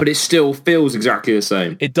 But it still feels exactly the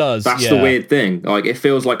same. It does. That's the weird thing. Like it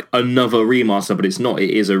feels like another remaster, but it's not.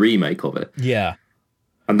 It is a remake of it. Yeah.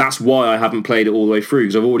 And that's why I haven't played it all the way through,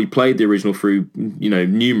 because I've already played the original through,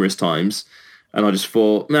 numerous times. And I just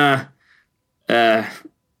thought,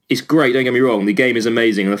 it's great, don't get me wrong. The game is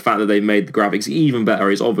amazing, and the fact that they've made the graphics even better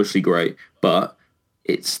is obviously great. But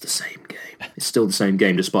it's the same game. It's still the same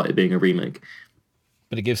game, despite it being a remake.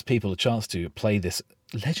 But it gives people a chance to play this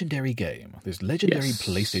legendary game, this legendary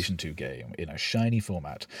PlayStation 2 game in a shiny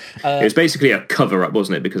format. It was basically a cover-up,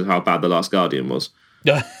 wasn't it, because of how bad The Last Guardian was?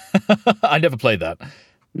 I never played that.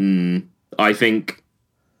 I think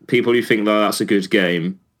people who think that that's a good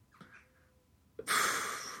game,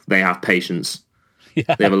 they have patience.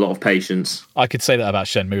 Yeah. They have a lot of patience. I could say that about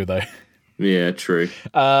Shenmue, though. Yeah, true.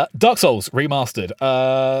 Dark Souls Remastered.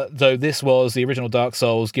 Though this was the original Dark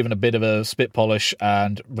Souls, given a bit of a spit polish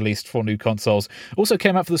and released for new consoles. Also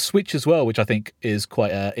came out for the Switch as well, which I think is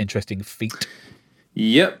quite an interesting feat.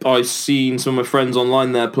 Yep, I've seen some of my friends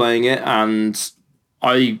online there playing it, and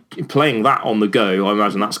playing that on the go, I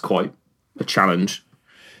imagine that's quite a challenge.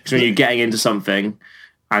 Because when you're getting into something,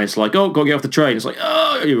 and it's like, oh, gotta get off the train. It's like,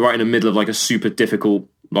 oh, you're right in the middle of like a super difficult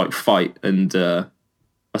like fight, and I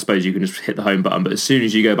suppose you can just hit the home button. But as soon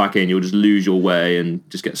as you go back in, you'll just lose your way and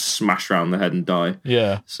just get smashed around the head and die.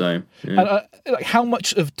 Yeah. So, yeah. And, like, how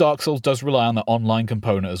much of Dark Souls does rely on the online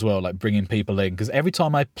component as well, like bringing people in? Because every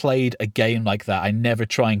time I played a game like that, I never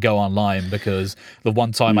try and go online, because the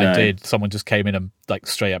one time I did, someone just came in and like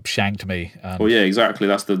straight up shanked me. Well, yeah, exactly.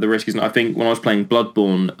 That's the risk, isn't it? I think when I was playing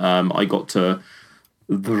Bloodborne, I got to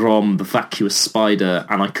the vacuous spider,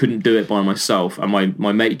 and I couldn't do it by myself, and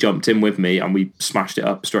my mate jumped in with me, and we smashed it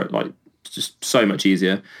up straight, like just so much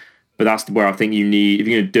easier. But that's where I think you need, if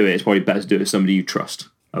you're going to do it, it's probably better to do it with somebody you trust.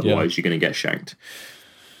 Otherwise, you're going to get shanked.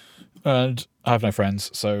 And I have no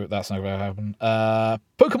friends, so that's not going to happen.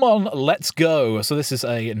 Pokemon Let's Go. So this is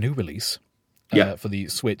a new release for the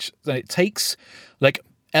Switch. And it takes like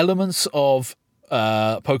elements of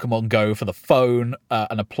Pokemon Go for the phone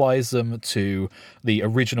and applies them to the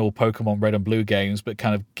original Pokemon Red and Blue games, but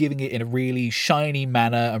kind of giving it in a really shiny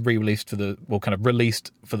manner and released for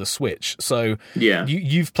the Switch. So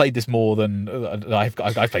you've played this more than I've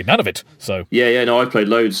played none of it. So I've played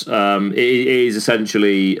loads. It is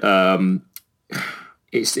essentially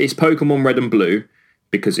it's Pokemon Red and Blue,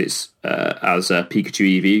 because it's as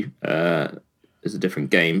Pikachu Eevee as the different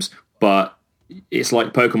games, but it's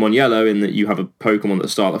like Pokemon Yellow in that you have a Pokemon at the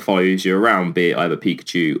start that follows you around, be it either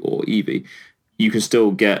Pikachu or Eevee. You can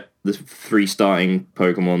still get the 3 starting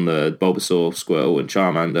Pokemon, the Bulbasaur, Squirtle, and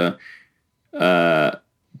Charmander,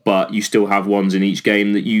 but you still have ones in each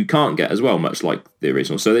game that you can't get as well, much like the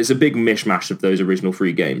original. So there's a big mishmash of those original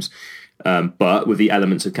 3 games, but with the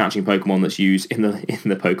elements of catching Pokemon that's used in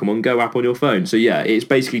the Pokemon Go app on your phone. So yeah, it's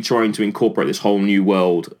basically trying to incorporate this whole new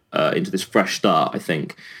world into this fresh start, I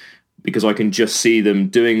think. Because I can just see them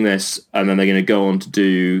doing this, and then they're going to go on to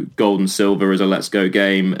do Gold and Silver as a Let's Go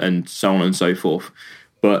game, and so on and so forth.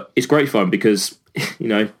 But it's great fun because,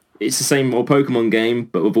 it's the same old Pokemon game,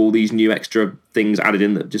 but with all these new extra things added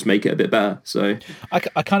in that just make it a bit better. So I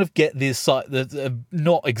kind of get this,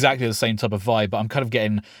 not exactly the same type of vibe, but I'm kind of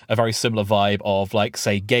getting a very similar vibe of, like,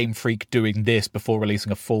 say, Game Freak doing this before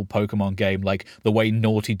releasing a full Pokemon game, like the way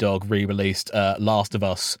Naughty Dog re-released Last of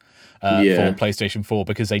Us for PlayStation 4,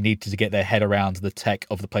 because they needed to get their head around the tech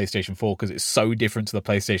of the PlayStation 4 because it's so different to the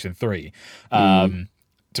PlayStation 3.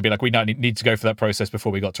 To be like, we need to go through that process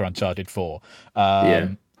before we got to Uncharted 4.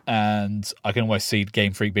 And I can almost see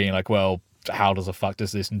Game Freak being like, well, how does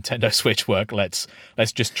this Nintendo Switch work? Let's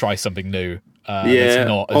just try something new. It's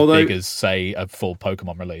not as big as, say, a full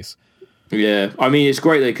Pokemon release. Yeah, I mean, it's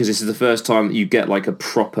great though, because this is the first time that you get like a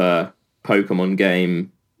proper Pokemon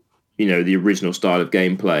game, the original style of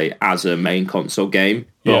gameplay as a main console game.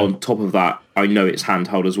 But on top of that, I know it's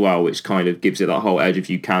handheld as well, which kind of gives it that whole edge if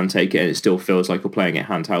you can take it, and it still feels like you're playing it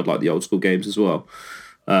handheld like the old school games as well.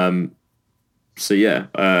 That's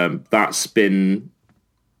been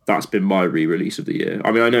my re-release of the year.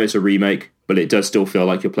 I mean, I know it's a remake, but it does still feel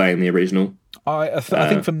like you're playing the original. I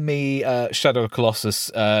think for me, Shadow of the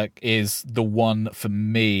Colossus is the one for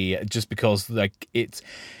me, just because like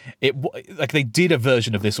they did a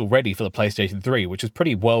version of this already for the PlayStation 3, which was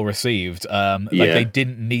pretty well received. They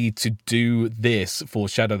didn't need to do this for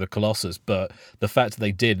Shadow of the Colossus, but the fact that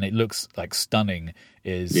they did and it looks like stunning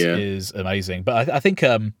is amazing. But I think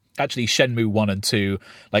actually Shenmue 1 and 2,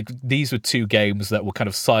 like these were two games that were kind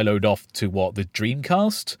of siloed off to the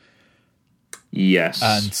Dreamcast. Yes.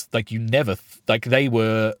 And like you never they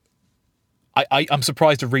were I'm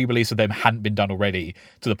surprised a re-release of them hadn't been done already,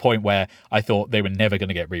 to the point where I thought they were never going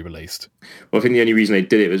to get re-released. Well, I think the only reason they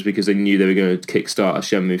did it was because they knew they were going to kickstart a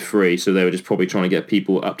Shenmue 3, so they were just probably trying to get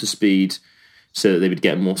people up to speed so that they would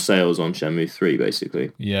get more sales on Shenmue 3,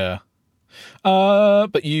 basically. Yeah.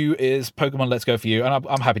 But you is Pokemon Let's Go for you, and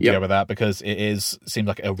I'm happy to go with that because seems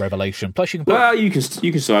like a revelation. Plus, you can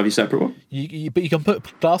you can still have your separate one. But you can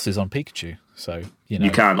put glasses on Pikachu, so you know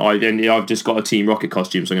you can. I've just got a Team Rocket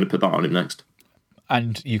costume, so I'm going to put that on him next.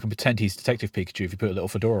 And you can pretend he's Detective Pikachu if you put a little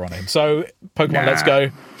fedora on him. So Pokemon Let's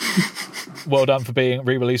Go, well done for being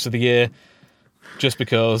re-release of the year, just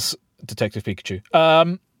because Detective Pikachu.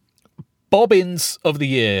 Bobbins of the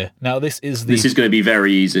year. Now this is going to be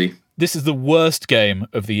very easy. This is the worst game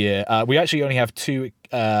of the year. We actually only have 2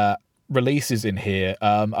 releases in here.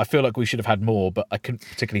 I feel like we should have had more, but I couldn't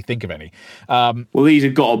particularly think of any. Well, these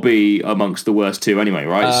have got to be amongst the worst 2 anyway,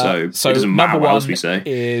 right? So it doesn't matter what else we say.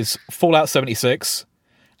 Is Fallout 76,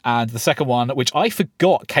 and the second one, which I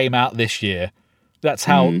forgot came out this year. That's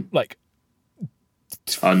how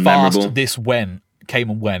fast this came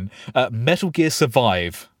and went. Metal Gear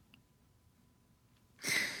Survive.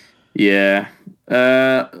 Yeah.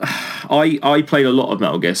 I played a lot of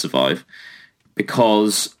Metal Gear Survive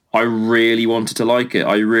because I really wanted to like it.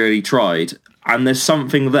 I really tried. And there is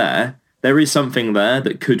something there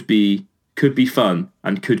that could be fun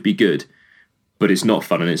and could be good. But it's not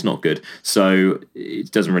fun and it's not good. So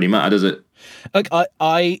it doesn't really matter, does it? Like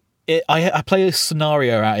I play a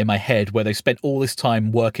scenario out in my head where they spent all this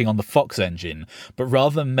time working on the Fox engine, but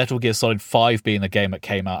rather than Metal Gear Solid 5 being the game that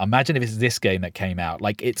came out, imagine if it's this game that came out.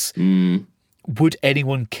 Like would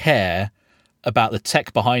anyone care about the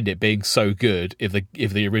tech behind it being so good if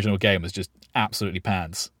the original game was just absolutely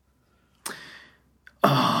pants?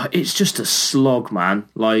 It's just a slog, man.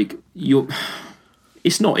 Like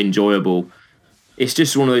it's not enjoyable. It's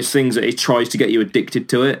just one of those things that it tries to get you addicted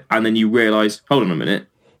to it, and then you realise, hold on a minute,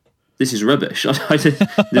 this is rubbish.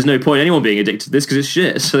 There's no point in anyone being addicted to this because it's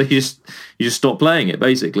shit. So you just stop playing it,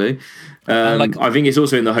 basically. I think it's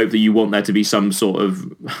also in the hope that you want there to be some sort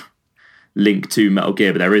of link to Metal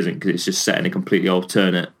Gear, but there isn't, because it's just set in a completely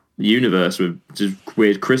alternate universe with just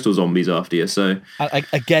weird crystal zombies after you. So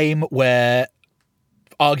a game where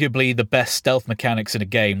arguably the best stealth mechanics in a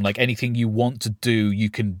game, like anything you want to do, you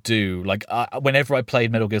can do. Like whenever I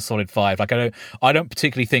played Metal Gear Solid 5, like I don't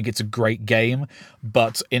particularly think it's a great game,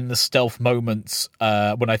 but in the stealth moments,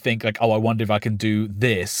 when I think like, oh, I wonder if I can do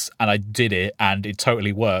this, and I did it, and it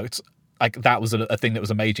totally worked. Like that was a thing that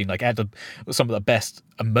was amazing. Like it had some of the best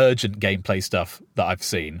emergent gameplay stuff that I've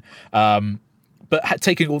seen. But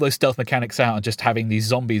taking all those stealth mechanics out and just having these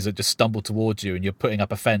zombies that just stumble towards you and you're putting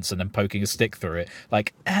up a fence and then poking a stick through it,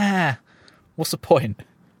 like, what's the point?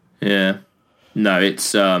 Yeah. No,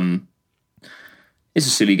 it's a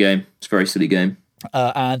silly game. It's a very silly game.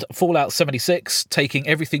 And Fallout 76, taking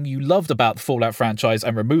everything you loved about the Fallout franchise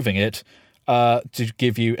and removing it to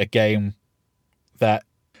give you a game that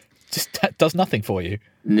just does nothing for you.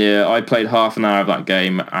 Yeah, I played half an hour of that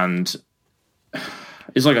game, and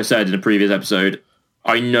it's like I said in a previous episode,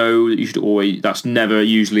 I know that you should always, that's never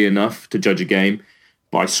usually enough to judge a game,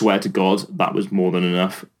 but I swear to God, that was more than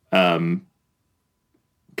enough.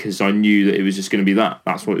 Because I knew that it was just going to be that.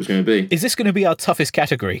 That's what it was going to be. Is this going to be our toughest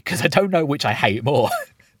category? Because I don't know which I hate more.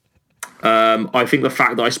 I think the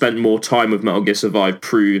fact that I spent more time with Metal Gear Survive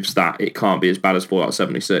proves that it can't be as bad as Fallout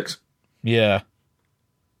 76. Yeah.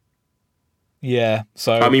 Yeah,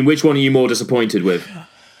 so... I mean, which one are you more disappointed with?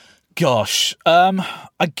 Gosh,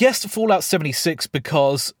 I guess Fallout 76,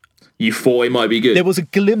 because... You thought it might be good. There was a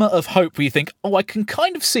glimmer of hope where you think, oh, I can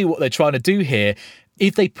kind of see what they're trying to do here.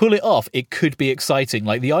 If they pull it off, it could be exciting.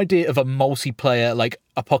 Like, the idea of a multiplayer, like,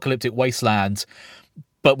 apocalyptic wasteland,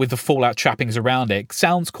 but with the Fallout trappings around it,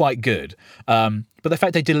 sounds quite good. But the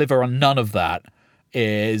fact they deliver on none of that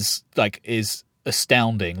is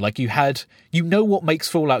astounding. Like, you know what makes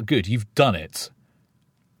Fallout good. You've done it.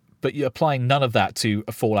 But you're applying none of that to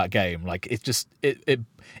a Fallout game. Like, it just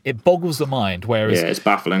it boggles the mind. Whereas it's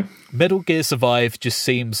baffling. Metal Gear Survive just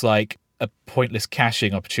seems like a pointless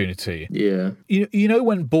caching opportunity. Yeah. You know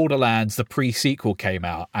when Borderlands, the pre-sequel, came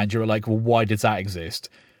out, and you're like, well, why does that exist?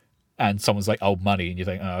 And someone's like, oh, money, and you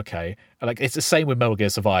think, oh, okay. Like, it's the same with Metal Gear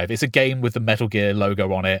Survive. It's a game with the Metal Gear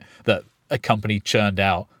logo on it that a company churned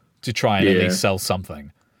out to try and at least sell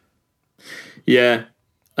something. Yeah.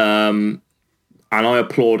 And I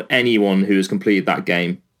applaud anyone who has completed that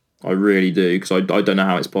game. I really do, because I don't know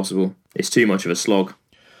how it's possible. It's too much of a slog.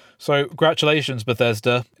 So, congratulations,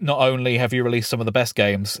 Bethesda. Not only have you released some of the best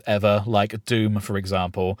games ever, like Doom, for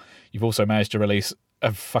example, you've also managed to release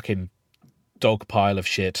a fucking dog pile of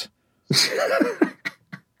shit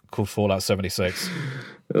called Fallout 76.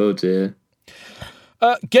 Oh, dear.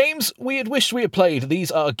 Games we had wished we had played.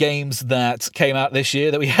 These are games that came out this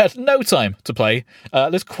year that we had no time to play.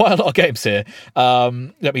 There's quite a lot of games here.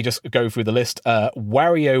 Let me just go through the list.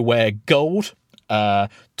 WarioWare Gold,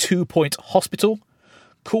 2 Point Hospital,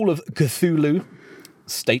 Call of Cthulhu,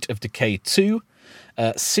 State of Decay 2,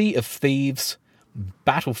 Sea of Thieves,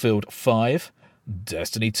 Battlefield 5,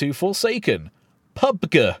 Destiny 2 Forsaken,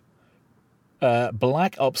 PUBG,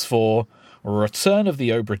 Black Ops 4, Return of the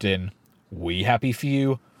Obra Dinn, We Happy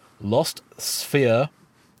Few, Lost Sphere,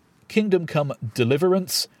 Kingdom Come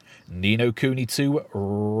Deliverance, Ni no Kuni 2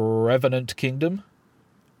 Revenant Kingdom,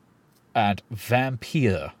 and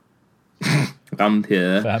Vampire.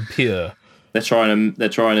 Vampire. They're trying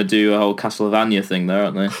to do a whole Castlevania thing there,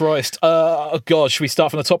 aren't they? Christ. God, should we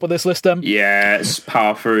start from the top of this list then? Yes,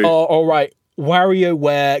 power through. Oh, all right.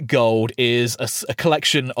 WarioWare Gold is a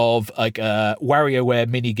collection of WarioWare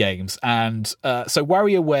mini games, and so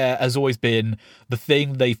WarioWare has always been the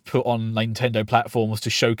thing they've put on Nintendo platforms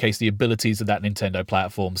to showcase the abilities of that Nintendo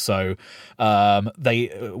platform. So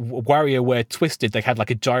WarioWare Twisted, they had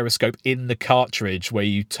like a gyroscope in the cartridge where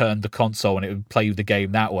you turned the console and it would play the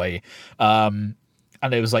game that way. And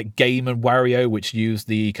there was like Game and Wario, which used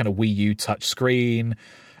the kind of Wii U touch screen,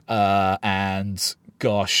 and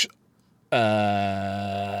gosh. All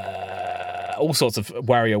sorts of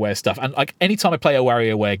WarioWare stuff, and like anytime I play a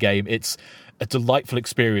WarioWare game, it's a delightful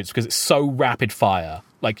experience because it's so rapid fire.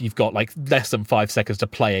 Like you've got like less than 5 seconds to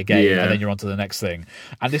play a game, and then you're on to the next thing.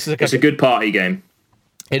 And this is it's a good party game.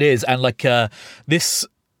 It is, and like this,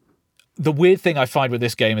 the weird thing I find with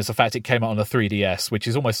this game is the fact it came out on the 3DS, which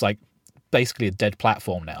is almost like basically a dead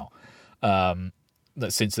platform now.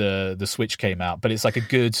 That since the Switch came out, but it's like a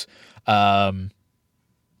good.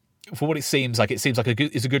 For what it seems like it's a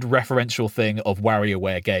good referential thing of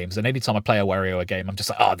WarioWare games. And anytime I play a WarioWare game, I'm just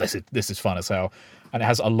like, oh, this is fun as hell. And it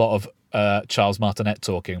has a lot of Charles Martinet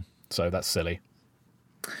talking, so that's silly.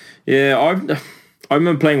 Yeah, I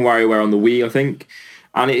remember playing WarioWare on the Wii, I think,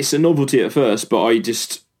 and it's a novelty at first, but I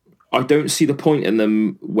don't see the point in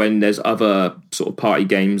them when there's other sort of party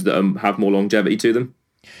games that have more longevity to them.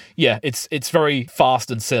 Yeah, it's very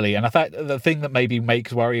fast and silly, and I thought the thing that maybe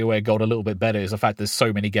makes WarioWare Gold a little bit better is the fact there's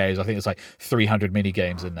so many games. I think there's like 300 mini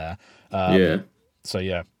games in there. So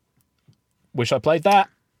yeah, wish I played that.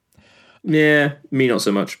 Yeah, me not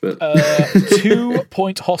so much, but 2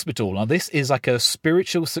 Point Hospital. Now this is like a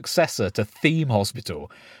spiritual successor to Theme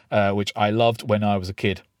Hospital, which I loved when I was a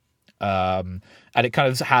kid, and it kind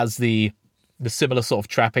of has the similar sort of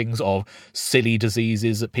trappings of silly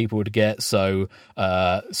diseases that people would get. So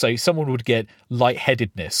someone would get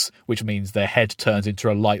lightheadedness, which means their head turns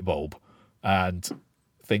into a light bulb and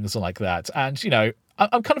things like that. And, you know,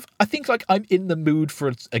 I think like I'm in the mood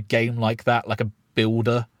for a game like that, like a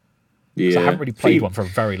builder. Yeah. I haven't really played one for a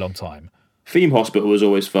very long time. Theme Hospital was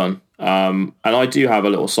always fun. And I do have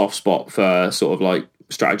a little soft spot for sort of like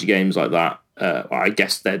strategy games like that. I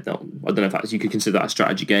guess they're not, I don't know if you could consider that a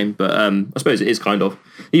strategy game, but I suppose it is kind of.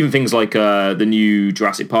 Even things like the new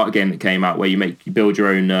Jurassic Park game that came out where you build your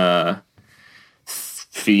own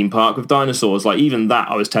theme park with dinosaurs. Like even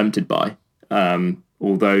that I was tempted by.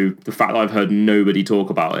 Although the fact that I've heard nobody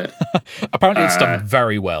talk about it. Apparently it's done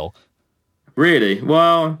very well. Really?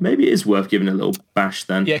 Well, maybe it is worth giving it a little bash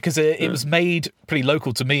then. Yeah, because it was made pretty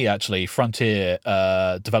local to me, actually. Frontier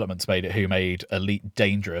Developments made it, who made Elite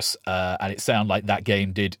Dangerous, and it sounded like that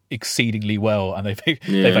game did exceedingly well, and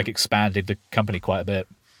they've like expanded the company quite a bit.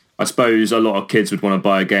 I suppose a lot of kids would want to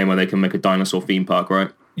buy a game where they can make a dinosaur theme park,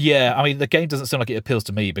 right? Yeah, I mean, the game doesn't sound like it appeals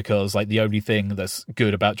to me because like the only thing that's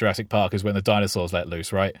good about Jurassic Park is when the dinosaurs let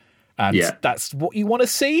loose, right? And that's what you want to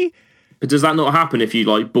see. Does that not happen if you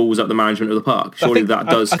like balls up the management of the park? Surely that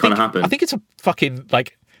does kind of happen. I think it's a fucking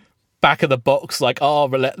like back of the box, like, oh,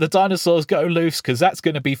 let the dinosaurs go loose because that's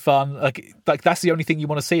going to be fun. Like that's the only thing you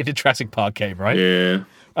want to see in a Jurassic Park game, right? Yeah.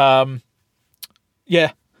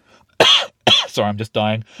 Yeah. Sorry, I'm just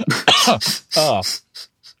dying.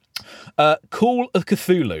 Call of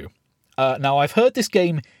Cthulhu. Now I've heard this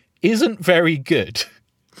game isn't very good.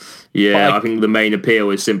 Yeah, I think the main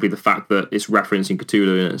appeal is simply the fact that it's referencing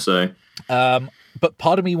Cthulhu in it. So, but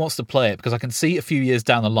part of me wants to play it because I can see a few years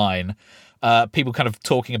down the line, people kind of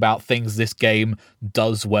talking about things this game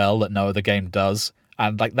does well that no other game does,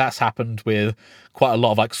 and like that's happened with quite a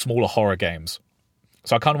lot of like smaller horror games.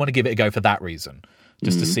 So I kind of want to give it a go for that reason,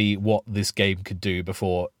 just to see what this game could do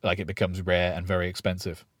before like it becomes rare and very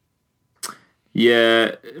expensive.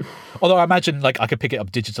 Yeah. Although I imagine like I could pick it up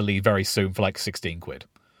digitally very soon for like 16 quid.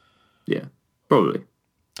 Yeah, probably.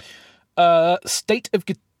 State of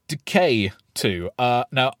Decay 2.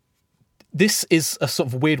 Now, this is a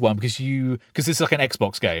sort of weird one because this is like an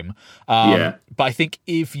Xbox game. But I think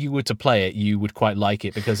if you were to play it, you would quite like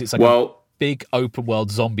it because it's like a big open world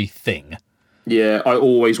zombie thing. Yeah, I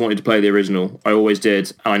always wanted to play the original. I always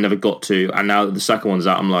did, and I never got to. And now that the second one's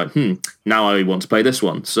out, I'm like, now I want to play this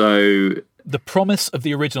one. So the promise of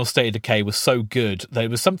the original State of Decay was so good. There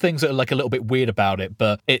was some things that are like a little bit weird about it,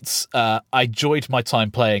 but it's I enjoyed my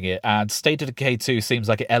time playing it. And State of Decay 2 seems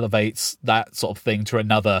like it elevates that sort of thing to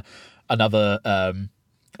another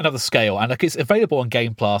scale. And like it's available on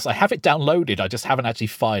Game Pass. I have it downloaded. I just haven't actually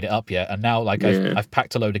fired it up yet. And now like I've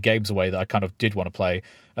packed a load of games away that I kind of did want to play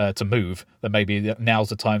to move. That maybe now's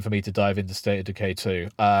the time for me to dive into State of Decay 2.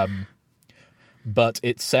 But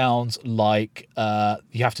it sounds like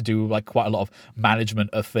you have to do like quite a lot of management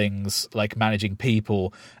of things, like managing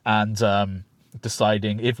people and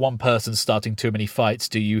deciding if one person's starting too many fights,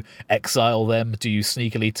 do you exile them? Do you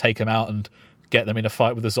sneakily take them out and get them in a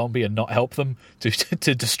fight with a zombie and not help them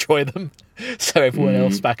to destroy them so everyone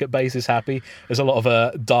else back at base is happy? There's a lot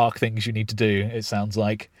of dark things you need to do, it sounds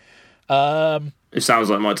like. It sounds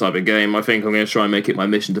like my type of game. I think I'm going to try and make it my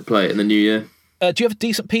mission to play it in the new year. Do you have a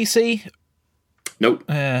decent PC? Nope.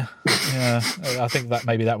 Yeah. I think that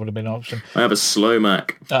maybe that would have been an option. I have a slow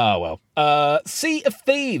Mac. Oh, well. Sea of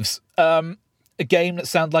Thieves. A game that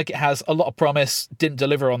sounded like it has a lot of promise, didn't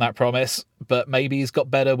deliver on that promise, but maybe it's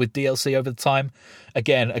got better with DLC over the time.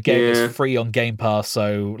 Again, a game that's free on Game Pass,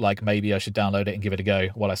 so like maybe I should download it and give it a go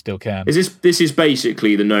while I still can. This is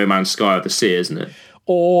basically the No Man's Sky of the sea, isn't it?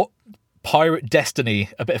 Or Pirate Destiny,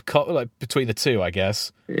 a bit of like between the two, I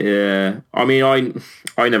guess. Yeah, I mean,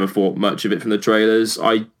 I never thought much of it from the trailers.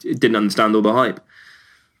 I didn't understand all the hype,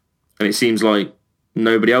 and it seems like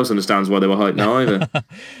nobody else understands why they were hyped now either.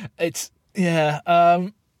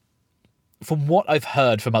 From what I've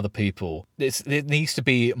heard from other people, it needs to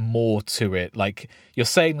be more to it. Like, you're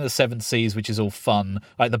saying the Seven Seas, which is all fun.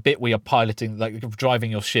 Like, the bit where you're piloting, like, driving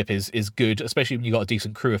your ship is good, especially when you've got a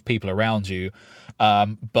decent crew of people around you.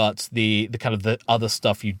 But the kind of the other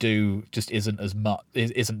stuff you do just isn't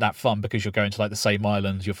that fun because you're going to, like, the same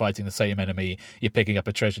islands, you're fighting the same enemy, you're picking up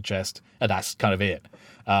a treasure chest, and that's kind of it.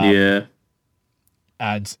 Yeah.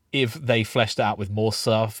 And if they fleshed it out with more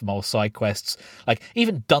stuff, more side quests, like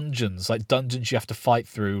even dungeons you have to fight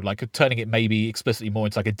through, like turning it maybe explicitly more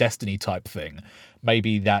into like a Destiny type thing,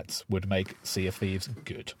 maybe that would make Sea of Thieves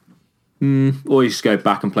good. Or you just go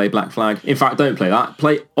back and play Black Flag. In fact, don't play that.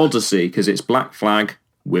 Play Odyssey, because it's Black Flag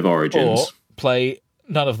with Origins. Or play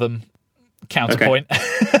none of them. Counterpoint.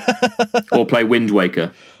 Okay. Or play Wind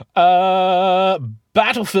Waker.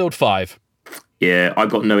 Battlefield 5. Yeah, I've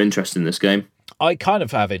got no interest in this game. I kind of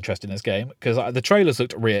have interest in this game because the trailers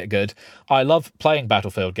looked really good. I love playing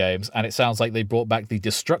Battlefield games, and it sounds like they brought back the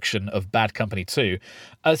destruction of Bad Company 2.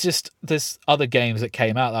 It's just there's other games that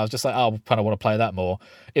came out that I was just like, oh, I kind of want to play that more.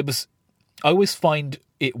 I always find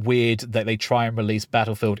it weird that they try and release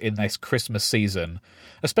Battlefield in this Christmas season,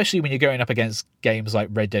 especially when you're going up against games like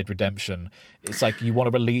Red Dead Redemption. It's like you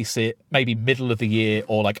want to release it maybe middle of the year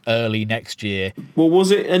or like early next year. Well,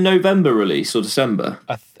 was it a November release or December?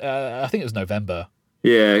 I think it was November.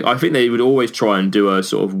 Yeah, I think they would always try and do a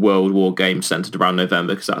sort of World War game centered around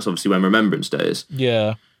November because that's obviously when Remembrance Day is.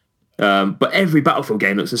 Yeah. But every Battlefield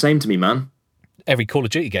game looks the same to me, man. Every Call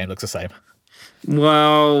of Duty game looks the same.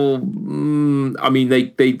 Well, I mean,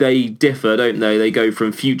 they differ, don't they? They go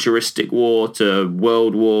from futuristic war to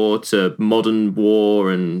world war to modern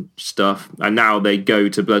war and stuff, and now they go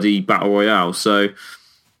to bloody battle royale. So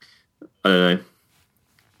I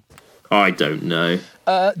don't know.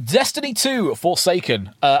 Destiny 2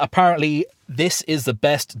 Forsaken. Apparently, this is the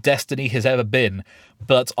best Destiny has ever been,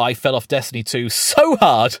 but I fell off Destiny 2 so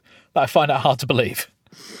hard that I find it hard to believe.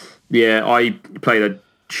 Yeah, I played a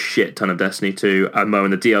shit ton of Destiny 2, and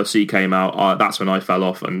when the DLC came out, that's when I fell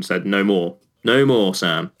off and said, no more,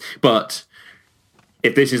 Sam. But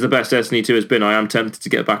if this is the best Destiny 2 has been, I am tempted to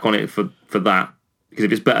get back on it for that, because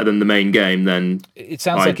if it's better than the main game, then it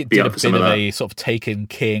sounds like it did a bit of a sort of Taken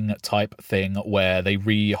King type thing where they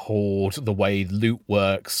rehauled the way loot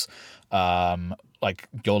works, like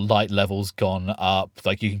your light level's gone up.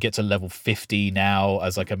 Like you can get to level 50 now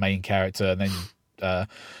as like a main character, and then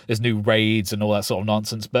there's new raids and all that sort of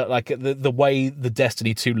nonsense. But like the way the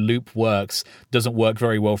Destiny 2 loop works doesn't work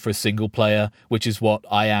very well for a single player, which is what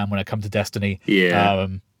I am when I come to Destiny. Yeah.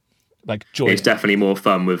 It's definitely more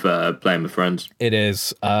fun with playing with friends. It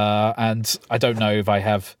is, and I don't know if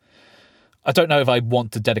I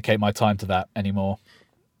want to dedicate my time to that anymore.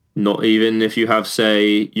 Not even if you have,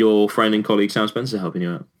 say, your friend and colleague Sam Spencer helping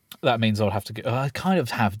you out. That means I'll have to go. I kind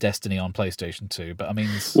of have Destiny on PlayStation 2, but I mean...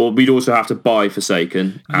 Well, we'd also have to buy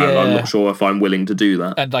Forsaken, and I'm not sure if I'm willing to do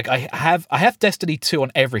that. And like I have Destiny 2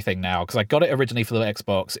 on everything now, because I got it originally for the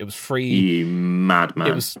Xbox. It was free. You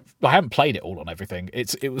madman. I haven't played it all on everything.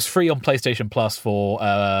 It was free on PlayStation Plus for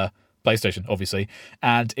PlayStation, obviously,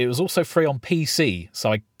 and it was also free on PC.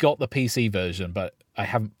 So I got the PC version, but I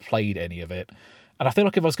haven't played any of it. And I feel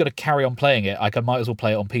like if I was going to carry on playing it, I might as well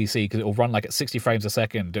play it on PC, because it will run like at 60 frames a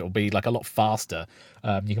second. It will be like a lot faster.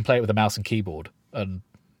 You can play it with a mouse and keyboard. And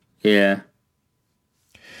yeah.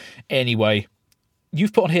 Anyway,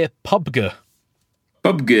 you've put on here PUBG.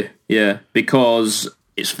 PUBG, yeah, because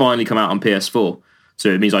it's finally come out on PS4. So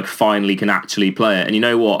it means I finally can actually play it. And you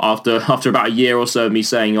know what? After about a year or so of me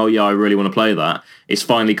saying, oh yeah, I really want to play that, it's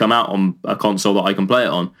finally come out on a console that I can play it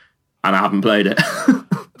on. And I haven't played it.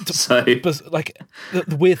 So, but like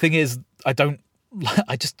the weird thing is, I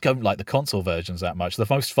just don't like the console versions that much. The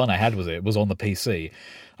most fun I had was on the PC.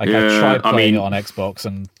 Like I tried playing it on Xbox,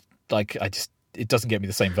 and like it doesn't get me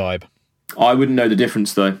the same vibe. I wouldn't know the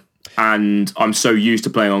difference though, and I'm so used to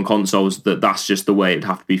playing on consoles that's just the way it'd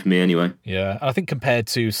have to be for me anyway. Yeah, and I think compared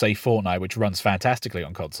to say Fortnite, which runs fantastically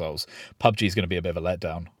on consoles, PUBG is going to be a bit of a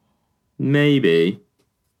letdown.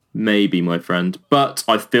 Maybe, my friend. But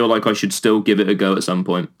I feel like I should still give it a go at some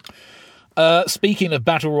point. Speaking of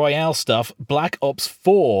Battle Royale stuff, Black Ops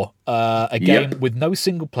 4, a game with no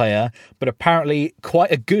single player, but apparently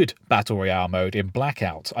quite a good Battle Royale mode in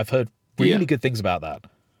Blackout. I've heard really good things about that.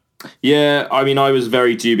 Yeah, I mean, I was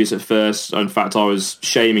very dubious at first. In fact, I was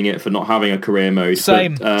shaming it for not having a career mode.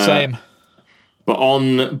 Same. But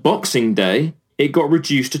on Boxing Day, it got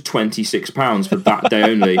reduced to £26 for that day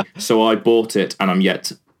only. So I bought it, and I'm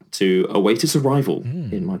yet to await its arrival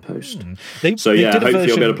in my post. They hopefully I'll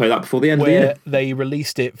be able to play that before the end of the year. They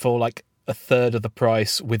released it for like a third of the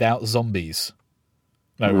price without zombies.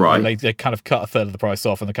 No, right. They kind of cut a third of the price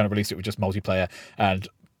off, and they kind of released it with just multiplayer and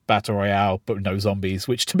Battle Royale, but no zombies,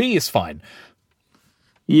 which to me is fine.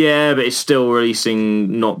 Yeah, but it's still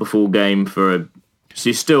releasing not the full game so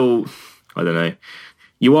you're still, I don't know,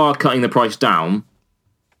 you are cutting the price down,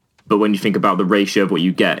 but when you think about the ratio of what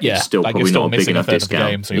you get, it's still probably not a big enough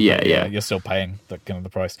discount. Game, so you're still paying the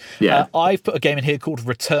price. Yeah. I've put a game in here called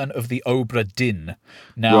Return of the Obra Dinn.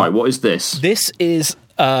 Now, right, what is this? This is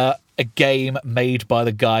a game made by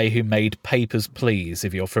the guy who made Papers, Please,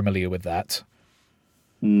 if you're familiar with that.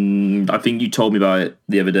 I think you told me about it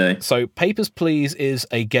the other day. So Papers, Please is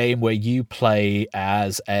a game where you play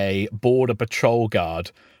as a border patrol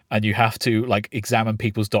guard, and you have to like examine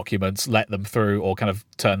people's documents, let them through, or kind of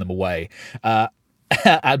turn them away.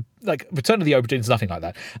 And like Return of the Obra Dinn is nothing like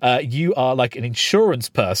that. You are like an insurance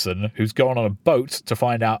person who's gone on a boat to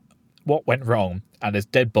find out what went wrong, and there's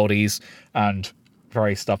dead bodies and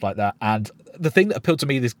various stuff like that. And the thing that appealed to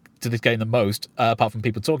me to this game the most, apart from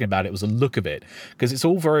people talking about it, was the look of it, because it's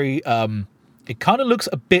all very. It kind of looks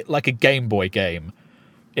a bit like a Game Boy game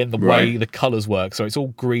in the way the colours work. So it's all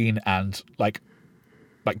green and like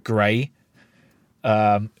grey.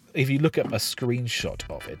 If you look at a screenshot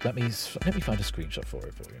of it, let me find a screenshot for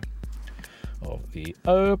you. Of the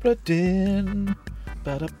Obra Dinn.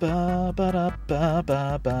 Ba-da-ba, ba-da-ba,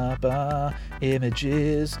 ba-ba-ba.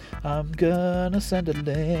 Images. I'm gonna send a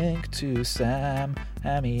link to Sam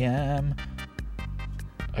Amiam.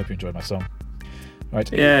 Hope you enjoyed my song.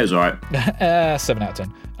 Right. Yeah, it was alright. 7 out of 10.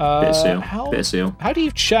 Bit of seal. How do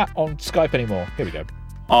you chat on Skype anymore? Here we go.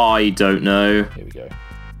 I don't know. Here we go.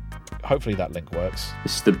 Hopefully that link works.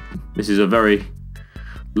 This is a very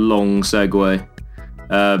long segue.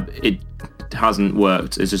 It hasn't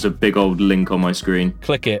worked. It's just a big old link on my screen.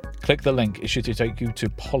 Click it. Click the link. It should take you to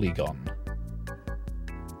Polygon.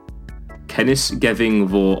 Kennisgeving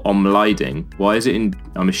vor Omleiding. Why is it in...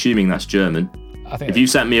 I'm assuming that's German. If you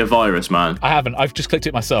sent me a virus, man. I haven't. I've just clicked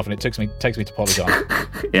it myself, and it takes me to Polygon.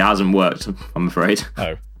 It hasn't worked, I'm afraid.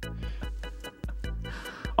 Oh.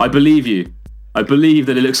 I believe you. I believe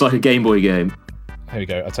that it looks like a Game Boy game. Here we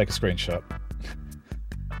go. I'll take a screenshot.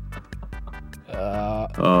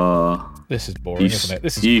 This is boring, isn't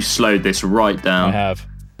it? You slowed this right down. I have.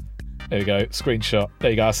 There we go. Screenshot. There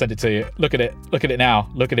you go. I'll send it to you. Look at it. Look at it now.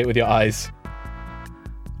 Look at it with your eyes.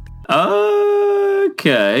 Oh,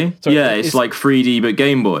 Okay. So yeah, it's like 3D but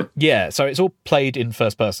Game Boy. Yeah, so it's all played in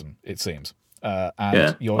first person, it seems. And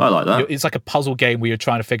I like that. It's like a puzzle game where you're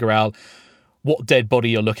trying to figure out what dead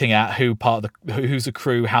body you're looking at, who's the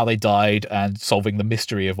crew, how they died, and solving the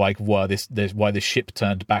mystery of like why this ship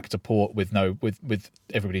turned back to port with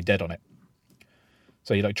everybody dead on it.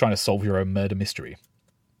 So you're like trying to solve your own murder mystery.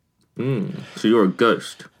 So you're a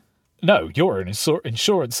ghost. No, you're an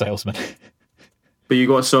insurance salesman. But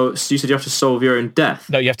you said you have to solve your own death.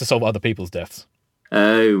 No, you have to solve other people's deaths.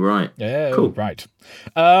 Oh, right. Yeah, cool. Right.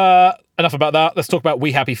 Enough about that. Let's talk about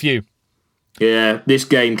We Happy Few. Yeah, this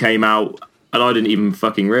game came out and I didn't even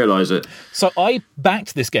fucking realise it. So I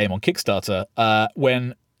backed this game on Kickstarter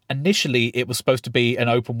when initially it was supposed to be an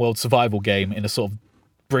open world survival game in a sort of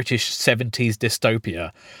British 70s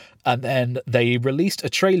dystopia. And then they released a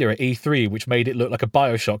trailer at E3 which made it look like a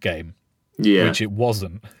BioShock game. Yeah. Which it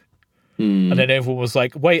wasn't. And then everyone was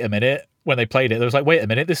like, wait a minute. When they played it, they was like, wait a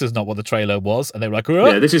minute, this is not what the trailer was. And they were like,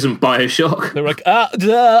 yeah, this isn't BioShock. They were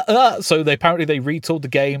like, So apparently they retooled the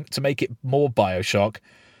game to make it more BioShock.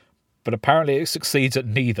 But apparently it succeeds at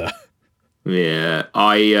neither. Yeah,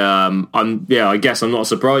 I guess I'm not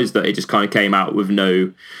surprised that it just kind of came out with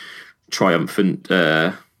no triumphant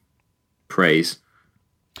praise.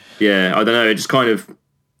 Yeah, I don't know. It just kind of,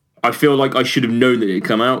 I feel like I should have known that it'd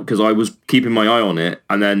come out because I was keeping my eye on it,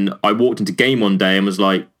 and then I walked into game one day and was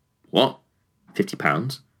like, "What?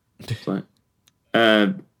 £50?" It's like,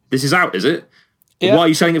 this is out, is it? Yeah. Why are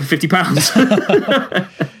you selling it for £50?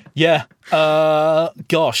 Yeah.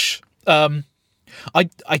 Gosh.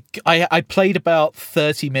 I played about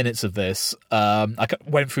 30 minutes of this. I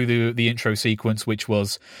went through the intro sequence, which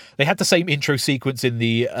was, they had the same intro sequence in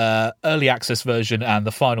the early access version and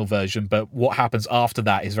the final version, but what happens after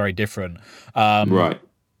that is very different. Right.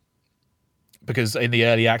 Because in the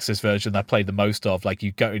early access version I played the most of, like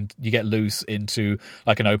you get loose into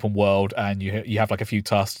like an open world and you have like a few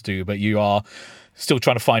tasks to do, but you are still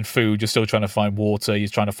trying to find food, you're still trying to find water, you're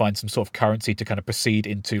trying to find some sort of currency to kind of proceed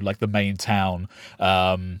into like the main town,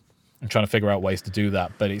 and trying to figure out ways to do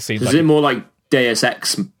that. But it seems it more like Deus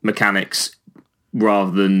Ex mechanics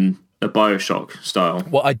rather than a BioShock style?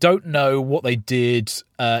 Well, I don't know what they did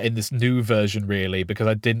in this new version really, because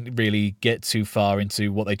I didn't really get too far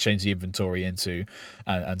into what they changed the inventory into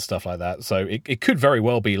and stuff like that. So it could very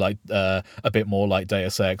well be like a bit more like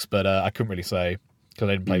Deus Ex, but I couldn't really say because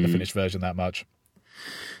I didn't play the finished version that much.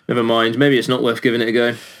 Never mind. Maybe it's not worth giving it a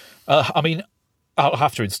go. I mean, I'll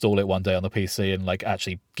have to install it one day on the PC and like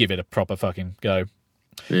actually give it a proper fucking go.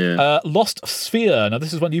 Yeah. Lost Sphere. Now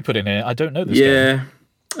this is one you put in here. I don't know this game.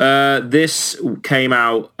 This came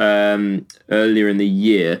out earlier in the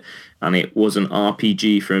year, and it was an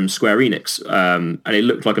RPG from Square Enix, and it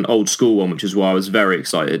looked like an old school one, which is why I was very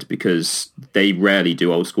excited because they rarely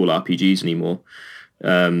do old school RPGs anymore.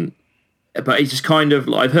 But it just kind of,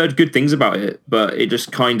 I've heard good things about it, but it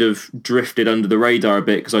just kind of drifted under the radar a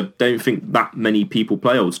bit because I don't think that many people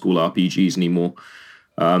play old school RPGs anymore.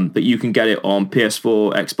 But you can get it on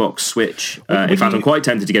PS4, Xbox, Switch. In fact, I'm quite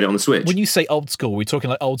tempted to get it on the Switch. When you say old school, are we talking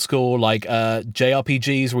like old school, like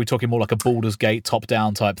JRPGs, or are we talking more like a Baldur's Gate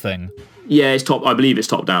top-down type thing? Yeah, I believe it's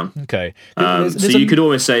top-down. Okay. You could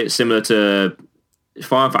almost say it's similar to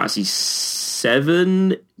Final Fantasy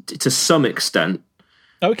VII to some extent.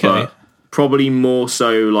 Okay. But probably more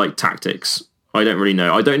so like tactics. I don't really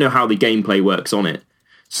know. I don't know how the gameplay works on it,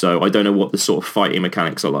 so I don't know what the sort of fighting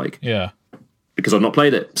mechanics are like. Yeah. Because I've not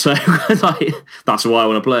played it. So that's why I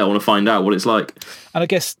want to play it. I want to find out what it's like. And I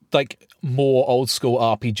guess like more old school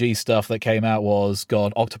RPG stuff that came out was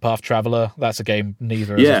Octopath Traveler. That's a game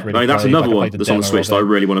neither of us really played. That's another one that's on the Switch that I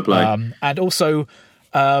really want to play. And also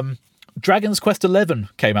Dragon's Quest XI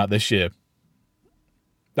came out this year.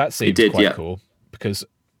 That seems quite cool because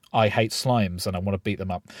I hate slimes and I want to beat them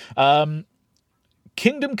up.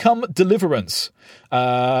 Kingdom Come Deliverance.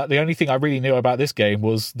 The only thing I really knew about this game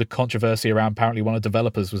was the controversy around apparently one of the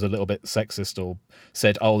developers was a little bit sexist or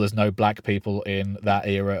said, oh, there's no black people in that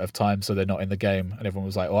era of time, so they're not in the game. And everyone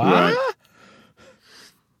was like, what? Right.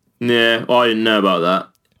 Yeah, I didn't know about that.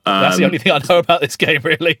 That's the only thing I know about this game,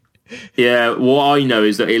 really. Yeah, what I know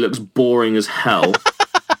is that it looks boring as hell,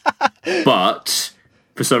 but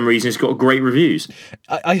for some reason it's got great reviews.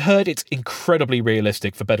 I heard it's incredibly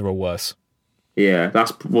realistic, for better or worse. Yeah,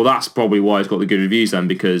 that's probably why it's got the good reviews then,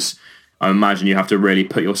 because I imagine you have to really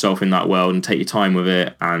put yourself in that world and take your time with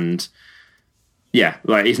it. And yeah,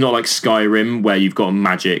 like it's not like Skyrim where you've got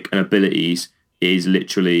magic and abilities. It is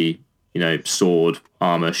literally, sword,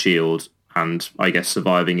 armor, shield, and I guess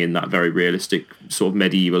surviving in that very realistic sort of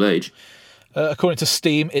medieval age. According to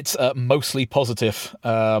Steam, it's mostly positive.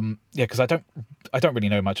 Because I don't really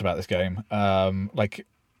know much about this game. Like,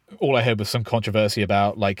 all I heard was some controversy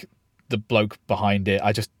about like the bloke behind it.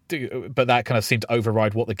 But that kind of seemed to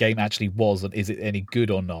override what the game actually was, and is it any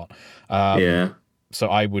good or not? Yeah. So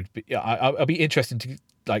I'll be interested to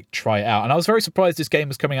like try it out. And I was very surprised this game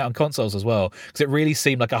was coming out on consoles as well, because it really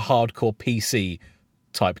seemed like a hardcore PC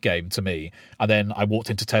type game to me. And then I walked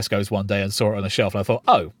into Tesco's one day and saw it on the shelf, and I thought,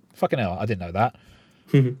 oh, fucking hell, I didn't know that.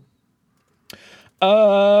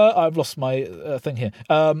 I've lost my thing here.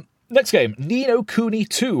 Next game, Ni no Kuni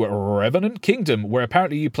 2, Revenant Kingdom, where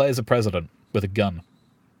apparently you play as a president with a gun.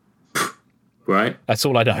 Right. That's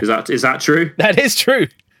all I know. Is that true? That is true.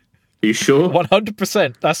 Are you sure?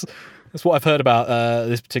 100%. That's what I've heard about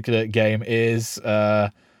this particular game is,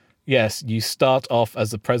 yes, you start off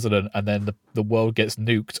as the president and then the world gets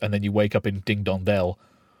nuked and then you wake up in Ding Dong Dell.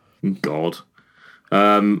 God.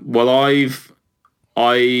 Well, I've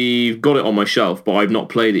got it on my shelf, but I've not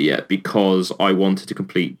played it yet because I wanted to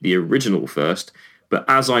complete the original first. But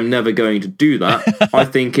as I'm never going to do that, I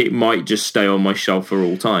think it might just stay on my shelf for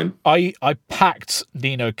all time. I packed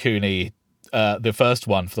Ni no Kuni, the first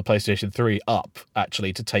one for the PlayStation 3, up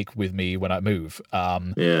actually to take with me when I move.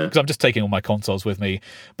 Because I'm just taking all my consoles with me.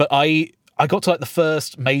 But I got to like the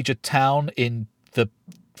first major town in the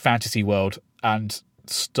fantasy world and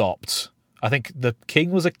stopped. I think the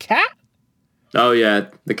king was a cat. Oh yeah,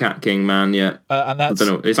 the Cat King, man. Yeah, and that's I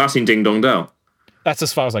don't know. It's actually in Ding Dong Dell. That's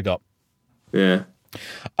as far as I got. Yeah.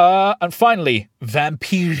 And finally,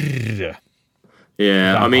 Vampire.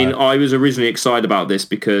 Yeah, I mean, I was originally excited about this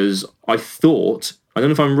because I don't know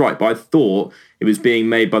if I'm right, but I thought it was being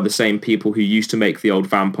made by the same people who used to make the old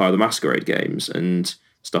Vampire the Masquerade games and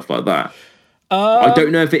stuff like that. I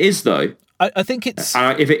don't know if it is, though. I think it's...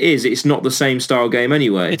 if it is, it's not the same style game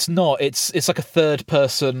anyway. It's not. It's like a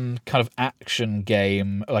third-person kind of action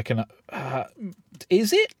game. Like an...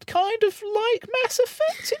 is it kind of like Mass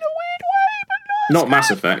Effect in a weird way? But not Mass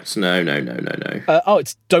Effect. No.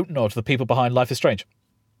 It's Don't Nod, the people behind Life is Strange.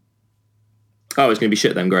 Oh, it's going to be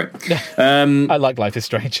shit then. Great. I like Life is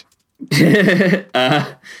Strange. Yeah,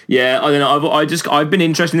 I don't know. I've been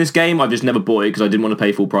interested in this game. I've just never bought it because I didn't want to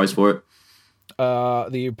pay full price for it.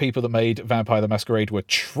 The people that made Vampire the Masquerade were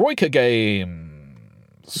Troika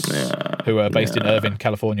Games, who are based in Irvine,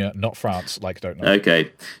 California, not France. Like, Don't Know.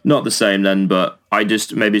 Okay, not the same then, but maybe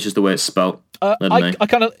it's just the way it's spelt. I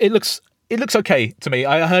kind of it looks okay to me.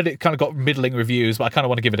 I heard it kind of got middling reviews, but I kind of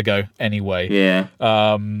want to give it a go anyway. Yeah.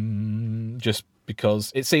 Just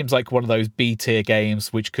because it seems like one of those B tier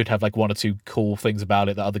games which could have like one or two cool things about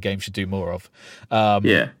it that other games should do more of.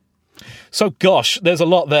 Yeah. So, gosh, there's a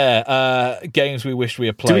lot there. Games we wish we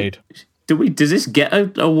had played. Does this get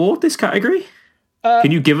an award, this category? Can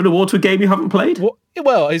you give an award to a game you haven't played?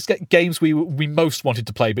 Well, it's games we most wanted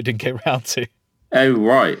to play but didn't get around to. Oh,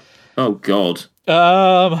 right. Oh, God.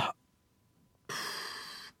 I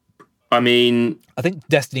mean... I think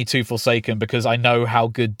Destiny 2 Forsaken, because I know how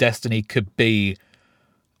good Destiny could be,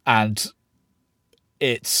 and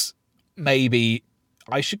it's maybe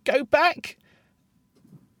I should go back.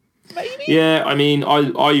 Maybe. Yeah, I mean,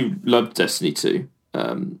 I loved Destiny 2,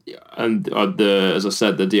 and as I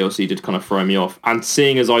said, the DLC did kind of throw me off. And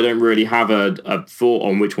seeing as I don't really have a thought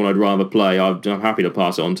on which one I'd rather play, I'm happy to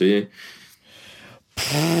pass it on to you.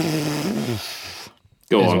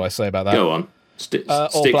 Go on. What I say about that. Go on. Stick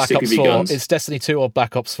Black with Ops your 4. guns. It's Destiny 2 or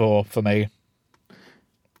Black Ops 4 for me.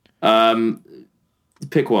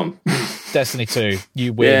 Pick one. Destiny 2.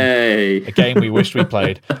 You win. Yay. A game we wished we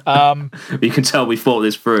played. You can tell we thought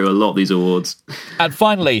this through a lot of these awards. And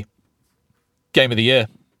finally, Game of the Year.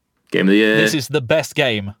 Game of the Year. This is the best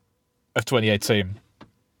game of 2018.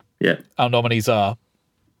 Yeah. Our nominees are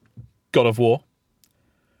God of War,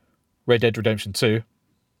 Red Dead Redemption 2,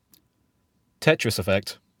 Tetris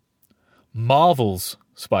Effect, Marvel's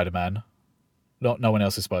Spider-Man. No one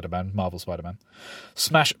else's Spider-Man. Marvel's Spider-Man.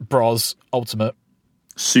 Smash Bros. Ultimate.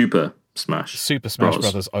 Super Smash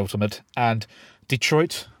Brothers Ultimate. And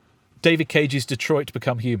Detroit. David Cage's Detroit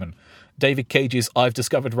Become Human. David Cage's I've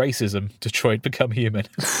Discovered Racism. Detroit Become Human.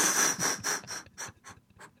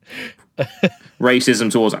 Racism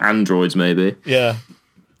towards androids, maybe. Yeah.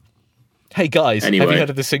 Hey guys, anyway. Have you heard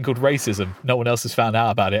of this thing called racism? No one else has found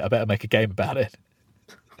out about it. I better make a game about it.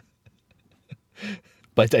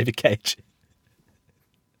 By David Cage.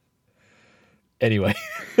 Anyway.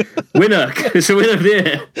 Winner! It's a winner of the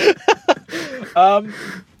year. I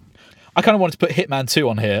kind of wanted to put Hitman 2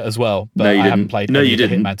 on here as well, but I haven't played any of the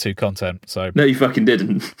Hitman 2 content. So no, you fucking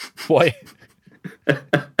didn't. Why?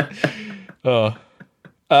 What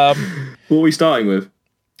are we starting with?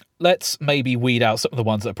 Let's maybe weed out some of the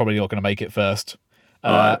ones that are probably not going to make it first.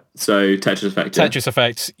 All right. So Tetris Effect. Yeah? Tetris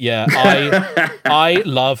Effect, yeah. I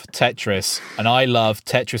love Tetris, and I love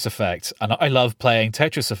Tetris Effect, and I love playing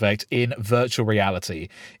Tetris Effect in virtual reality.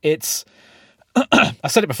 It's I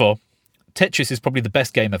said it before. Tetris is probably the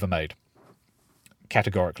best game ever made,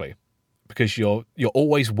 categorically, because you're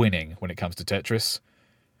always winning when it comes to Tetris.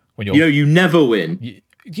 When you never win.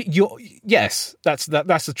 Yes, that's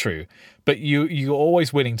the true. But you're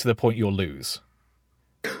always winning to the point you'll lose.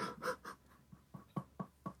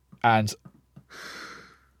 And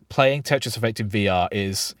playing Tetris Effect in VR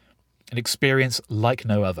is an experience like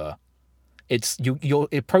no other. It's you're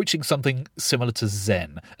approaching something similar to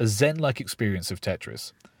Zen, a Zen-like experience of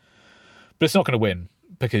Tetris. But it's not going to win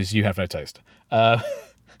because you have no taste. Well,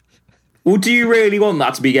 do you really want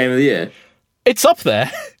that to be Game of the Year? It's up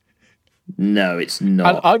there. No, it's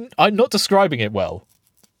not. I'm not describing it well,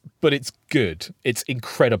 but it's good. It's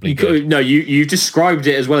incredibly good. No, you described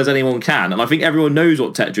it as well as anyone can, and I think everyone knows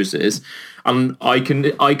what Tetris is. And I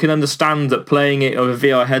can understand that playing it with a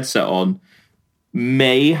VR headset on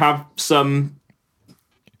may have some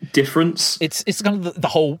difference. It's kind of the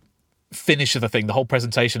whole finish of the thing, the whole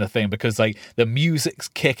presentation of the thing, because like the music's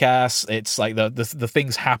kick-ass. It's like the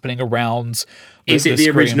things happening around. Is it the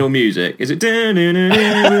original music? Is it? No,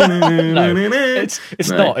 it's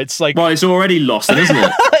not. It's like, well, it's already lost, isn't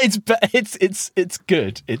it? It's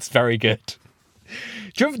good. It's very good.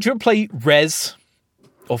 Do you ever play Rez?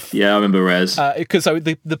 Yeah, I remember Rez. Because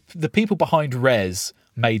the people behind Rez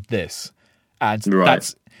made this, and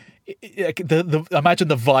that's. Imagine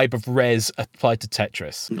the vibe of Rez applied to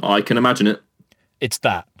Tetris. I can imagine it. It's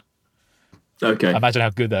that. Okay. Imagine how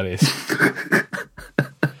good that is.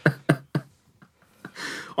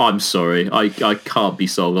 I'm sorry. I can't be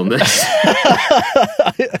sold on this.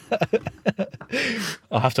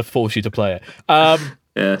 I'll have to force you to play it.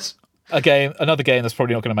 Yes. Another game that's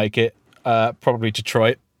probably not going to make it. Probably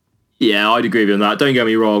Detroit. Yeah, I'd agree with you on that. Don't get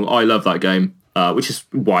me wrong. I love that game, which is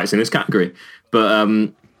why it's in this category.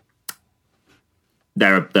 But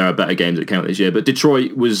there are better games that came out this year, but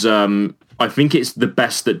Detroit was I think it's the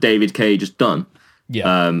best that David Cage has done.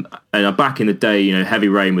 Yeah. And back in the day, Heavy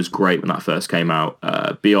Rain was great when that first came out.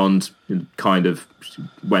 Beyond kind of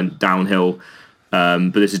went downhill,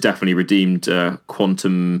 but this has definitely redeemed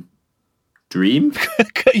Quantum Dream.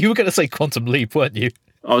 You were going to say Quantum Leap, weren't you?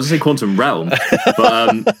 I was going to say Quantum Realm,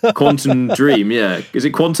 but Quantum Dream, yeah. Is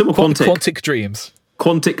it Quantum or Quantic? Quantic Dreams.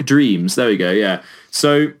 Quantic Dreams, there we go, yeah.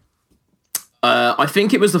 So I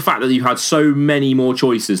think it was the fact that you had so many more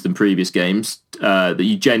choices than previous games that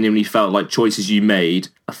you genuinely felt like choices you made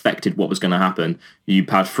affected what was going to happen. You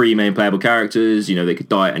had 3 main playable characters, they could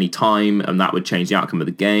die at any time, and that would change the outcome of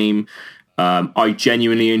the game. I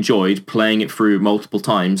genuinely enjoyed playing it through multiple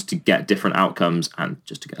times to get different outcomes and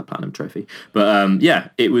just to get a platinum trophy. But yeah,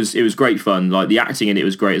 it was great fun. Like the acting in it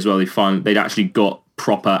was great as well. They'd actually got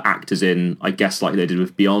proper actors in, I guess, like they did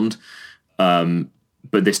with Beyond.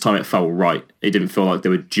 But this time it felt right. It didn't feel like they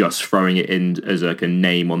were just throwing it in as like a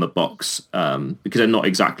name on the box because they're not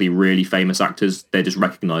exactly really famous actors. They're just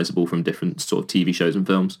recognisable from different sort of TV shows and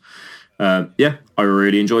films. Yeah, I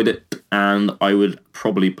really enjoyed it, and I would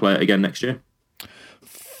probably play it again next year.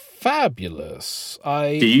 Fabulous.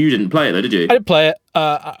 You didn't play it though, did you? I didn't play it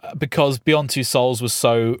because Beyond Two Souls was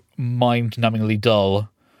so mind-numbingly dull.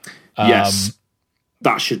 Yes.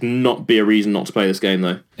 That should not be a reason not to play this game,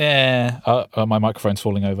 though. Yeah, my microphone's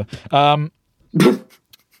falling over.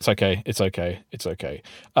 It's okay. It's okay. It's okay.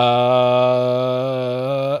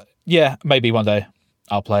 Yeah, maybe one day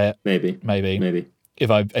I'll play it. Maybe. If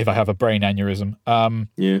I have a brain aneurysm.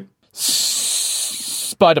 Yeah.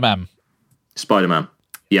 Spider-Man.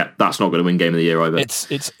 Yeah, that's not going to win Game of the Year either.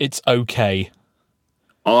 It's okay.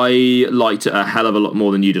 I liked it a hell of a lot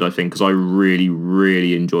more than you did, I think, because I really,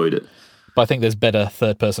 really enjoyed it. But I think there's better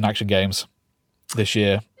third-person action games this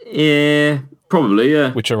year. Yeah, probably,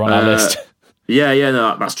 yeah. Which are on our list. Yeah,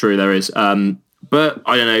 no, that's true, there is. But,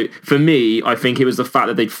 I don't know, for me, I think it was the fact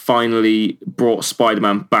that they'd finally brought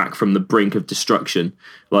Spider-Man back from the brink of destruction.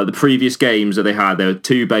 Like, the previous games that they had, there were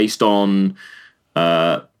 2 based on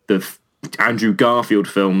the Andrew Garfield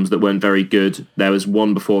films that weren't very good. There was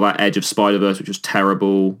one before that, Edge of Spider-Verse, which was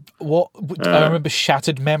terrible. What? I remember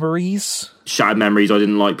Shattered Memories. Shattered Memories I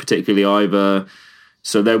didn't like particularly either.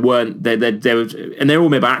 So there weren't... They were, and they're all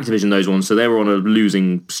made by Activision, those ones, so they were on a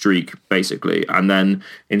losing streak, basically. And then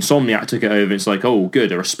Insomniac took it over, and it's like, oh,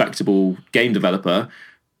 good, a respectable game developer.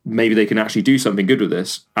 Maybe they can actually do something good with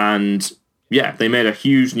this. And, yeah, they made a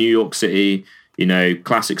huge New York City...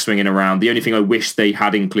 classic swinging around. The only thing I wish they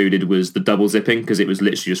had included was the double zipping, because it was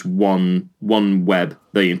literally just one web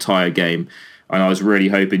the entire game. And I was really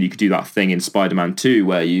hoping you could do that thing in Spider-Man 2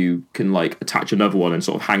 where you can like attach another one and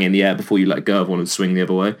sort of hang in the air before you let go of one and swing the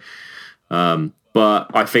other way.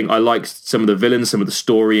 But I think I liked some of the villains, some of the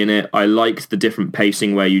story in it. I liked the different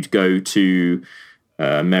pacing where you'd go to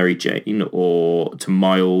Mary Jane or to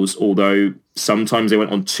Miles, although sometimes they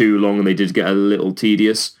went on too long and they did get a little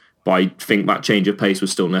tedious. But I think that change of pace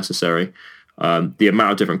was still necessary. The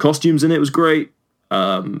amount of different costumes in it was great.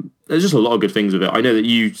 There's just a lot of good things with it. I know that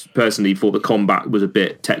you personally thought the combat was a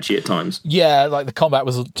bit tetchy at times. Yeah, like the combat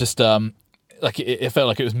was just like it felt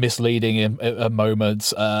like it was misleading at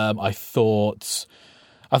moments. I thought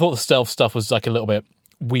the stealth stuff was like a little bit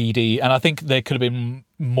weedy, and I think there could have been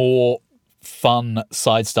more fun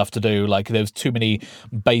side stuff to do. Like there was too many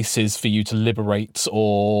bases for you to liberate,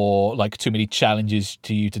 or like too many challenges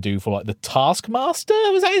to you to do for like the Taskmaster.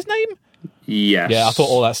 Was that his name? Yes. Yeah, I thought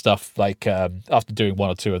all that stuff, like after doing one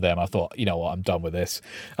or two of them, I thought, you know what, I'm done with this.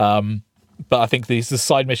 But I think the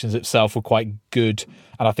side missions itself were quite good,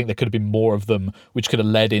 and I think there could have been more of them, which could have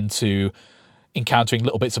led into encountering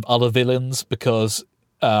little bits of other villains, because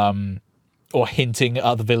or hinting at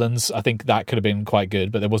other villains. I think that could have been quite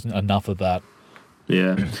good, but there wasn't enough of that.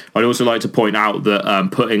 Yeah. I'd also like to point out that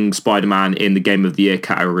putting Spider-Man in the Game of the Year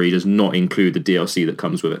category does not include the DLC that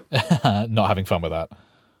comes with it. Not having fun with that.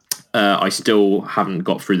 I still haven't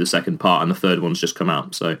got through the second part, and the third one's just come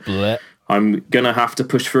out, so Blech. I'm going to have to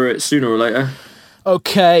push through it sooner or later.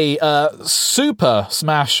 Okay, Super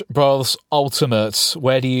Smash Bros. Ultimate.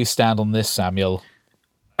 Where do you stand on this, Samuel?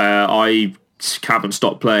 I haven't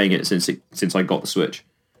stopped playing it since I got the Switch.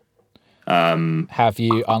 Have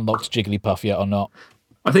you unlocked Jigglypuff yet or not?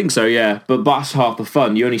 I think so, yeah, but that's half the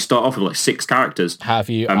fun. You only start off with like 6 characters. Have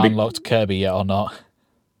you unlocked Kirby yet or not?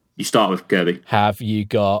 You start with Kirby. Have you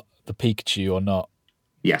got the Pikachu or not?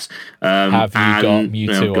 Yes. Have you got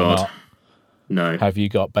Mewtwo or not? No. Have you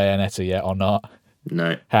got Bayonetta yet or not?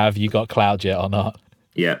 No. Have you got Cloud yet or not?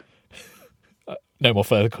 Yeah. No more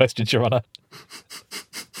further questions, Your Honour.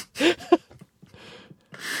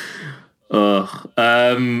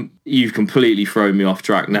 You've completely thrown me off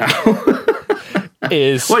track now.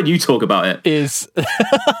 Why don't you talk about it? Is there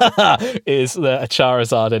a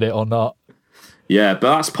Charizard in it or not? Yeah,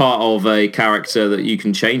 but that's part of a character that you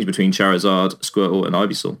can change between Charizard, Squirtle, and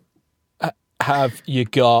Ivysaur. Have you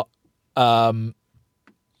got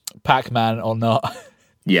Pac-Man or not?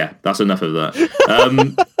 Yeah, that's enough of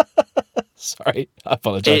that. Sorry, I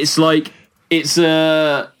apologise. It's like it's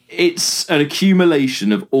an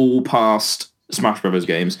accumulation of all past Smash Brothers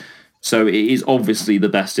games. So it is obviously the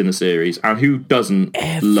best in the series, and who doesn't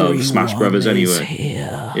love Smash Brothers anyway?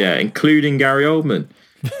 Here. Yeah, including Gary Oldman.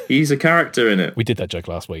 He's a character in it. We did that joke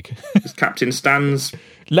last week. It's Captain Stan's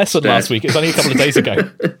less than last week. It's only a couple of days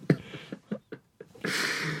ago.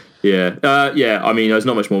 Yeah. Yeah. I mean, there's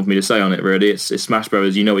not much more for me to say on it. Really, it's Smash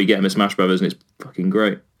Brothers. You know what you get in Smash Brothers, and it's fucking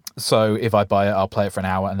great. So if I buy it, I'll play it for an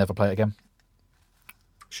hour and never play it again.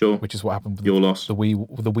 Sure. Which is what happened with your loss. The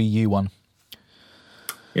Wii U one.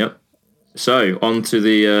 Yep. So on to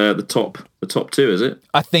the top two, is it?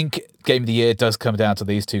 I think Game of the Year does come down to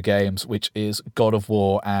these two games, which is God of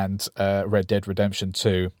War and Red Dead Redemption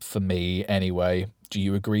 2 for me. Anyway, do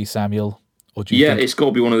you agree, Samuel? Or do you think... It's got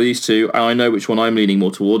to be one of these two. I know which one I'm leaning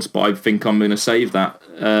more towards, but I think I'm going to save that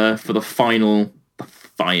for the final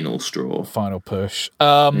straw, final push.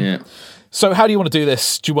 Yeah. So how do you want to do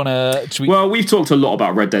this? Do you want to... Well, we've talked a lot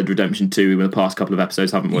about Red Dead Redemption 2 in the past couple of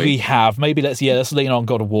episodes, haven't we? We have. Maybe let's lean on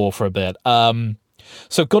God of War for a bit.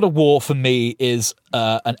 So God of War for me is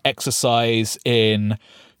an exercise in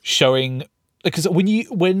showing... Because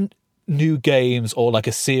when new games or like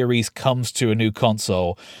a series comes to a new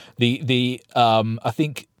console, I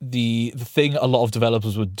think the thing a lot of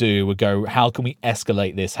developers would go, how can we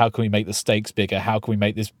escalate this? How can we make the stakes bigger? How can we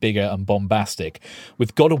make this bigger and bombastic?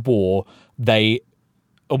 With God of War, they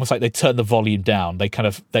almost like they turned the volume down. They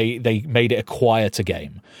made it a quieter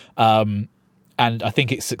game. And I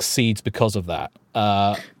think it succeeds because of that.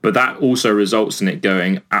 But that also results in it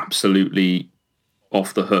going absolutely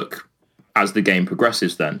off the hook as the game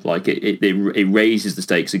progresses. Then, like it raises the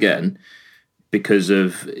stakes again because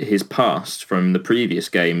of his past from the previous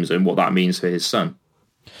games and what that means for his son.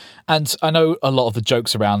 And I know a lot of the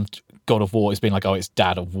jokes around God of War has been like, oh, it's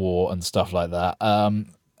Dad of War and stuff like that.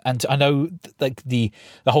 And I know like the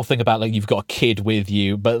whole thing about like you've got a kid with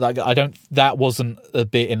you, but like that wasn't a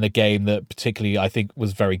bit in the game that particularly I think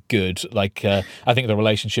was very good. Like I think the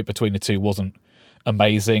relationship between the two wasn't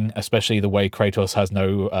amazing, especially the way Kratos has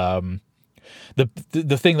no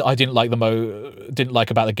the thing that I didn't like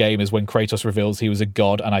about the game is when Kratos reveals he was a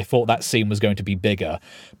god, and I thought that scene was going to be bigger,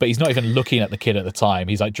 but he's not even looking at the kid at the time.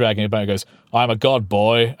 He's like dragging him back and goes, "I'm a god,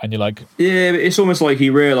 boy," and you're like, yeah, it's almost like he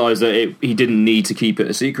realised that he didn't need to keep it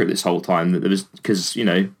a secret this whole time. That there was, because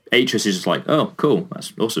Atreus is just like, "Oh, cool,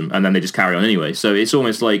 that's awesome," and then they just carry on anyway. So it's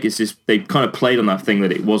almost like it's just they kind of played on that thing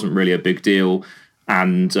that it wasn't really a big deal,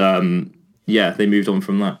 and they moved on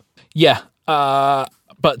from that. Yeah,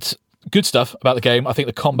 but good stuff about the game. I think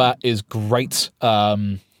the combat is great.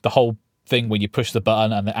 The whole thing when you push the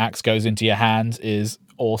button and the axe goes into your hand is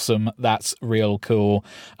awesome. That's real cool.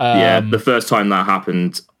 The first time that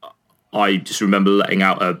happened, I just remember letting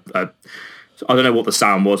out a I don't know what the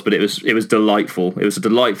sound was, but it was delightful. It was a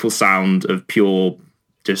delightful sound of pure,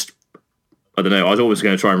 just, I don't know. I was always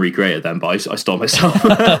going to try and recreate it then, but I stopped myself.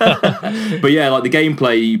 But yeah, like the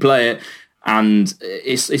gameplay, you play it, and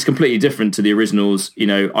it's completely different to the originals.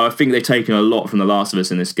 I think they've taken a lot from The Last of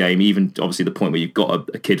Us in this game, even obviously the point where you've got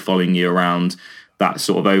a kid following you around, that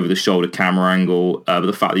sort of over-the-shoulder camera angle, but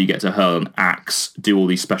the fact that you get to hurl an axe, do all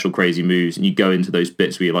these special crazy moves, and you go into those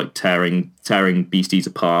bits where you're like tearing beasties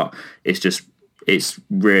apart. It's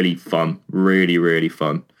really fun. Really, really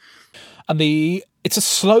fun. And it's a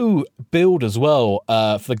slow build as well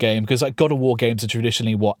for the game, because like God of War games are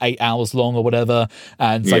traditionally 8 hours long or whatever,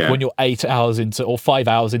 and it's like when you're 8 hours into or 5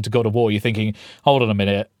 hours into God of War, you're thinking, hold on a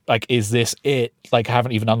minute, like, is this it? Like, I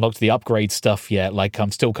haven't even unlocked the upgrade stuff yet. Like,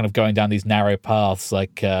 I'm still kind of going down these narrow paths.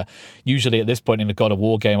 Like, usually at this point in a God of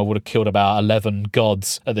War game, I would have killed about 11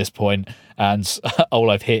 gods at this point, and all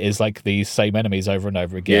I've hit is like these same enemies over and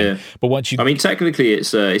over again. Yeah. But once you, technically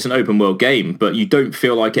it's an open world game, but you don't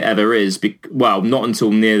feel like it ever is. Not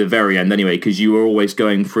until near the very end anyway, because you are always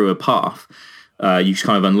going through a path. You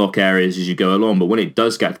kind of unlock areas as you go along, but when it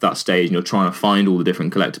does get to that stage and you're trying to find all the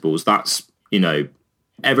different collectibles, that's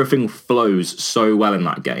everything flows so well in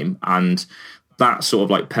that game, and that's sort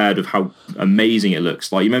of like paired with how amazing it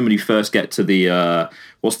looks. Like, you remember when you first get to the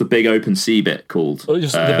what's the big open sea bit called?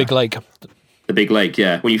 Just the big lake. The big lake,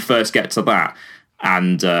 yeah. When you first get to that,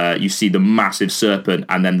 and you see the massive serpent,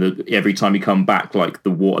 and then every time you come back, like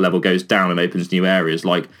the water level goes down and opens new areas.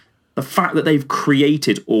 Like, the fact that they've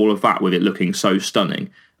created all of that with it looking so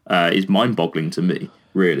stunning is mind-boggling to me,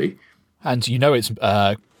 really. And it's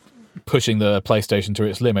pushing the PlayStation to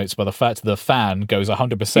its limits by the fact the fan goes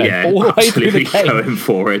 100% all the way through the game. Going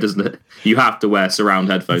for it, doesn't it? You have to wear surround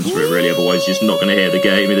headphones for it, really, otherwise you're just not going to hear the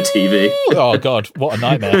game in the TV. Oh god, what a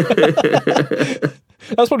nightmare.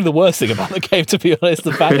 That's probably the worst thing about the game, to be honest.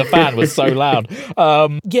 The fan was so loud.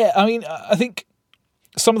 I think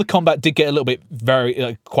some of the combat did get a little bit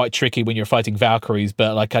very quite tricky when you're fighting Valkyries,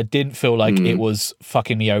 but like I didn't feel like it was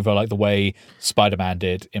fucking me over like the way Spider-Man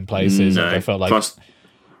did in places. No. I felt like Plus,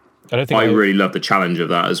 I really love the challenge of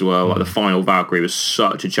that as well. Like, the final Valkyrie was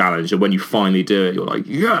such a challenge, and when you finally do it, you're like,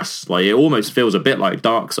 yes! Like, it almost feels a bit like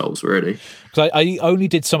Dark Souls, really. Because I only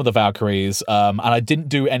did some of the Valkyries, and I didn't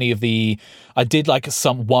do any of the. I did like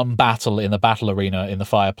one battle in the battle arena in the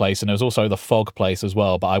fireplace, and there was also the fog place as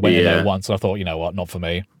well. But I went in there once, and I thought, you know what, not for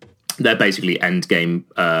me. They're basically end game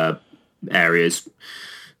areas,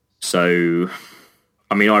 so.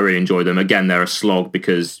 I really enjoy them. Again, they're a slog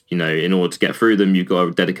because, in order to get through them, you've got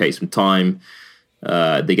to dedicate some time.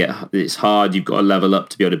 It's hard. You've got to level up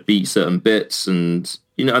to be able to beat certain bits, and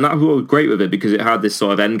and that was what was great with it, because it had this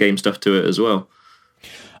sort of end game stuff to it as well.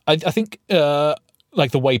 I think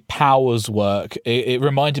like the way powers work, it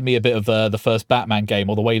reminded me a bit of the first Batman game,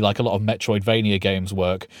 or the way like a lot of Metroidvania games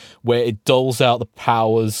work, where it doles out the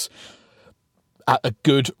powers at a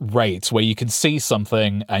good rate, where you can see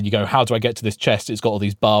something and you go, how do I get to this chest? It's got all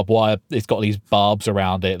these barbed wire, it's got these barbs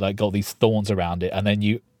around it, like got these thorns around it, and then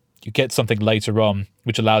you get something later on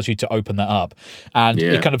which allows you to open that up, and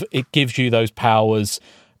it gives you those powers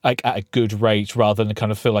like at a good rate, rather than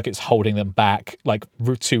kind of feel like it's holding them back like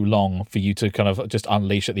too long for you to kind of just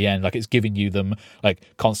unleash at the end. Like, it's giving you them like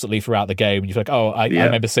constantly throughout the game, and you're like, I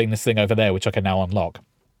remember seeing this thing over there which I can now unlock.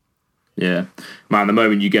 Yeah, man. The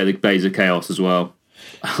moment you get the Blaze of Chaos as well,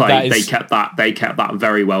 like they kept that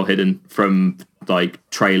very well hidden from like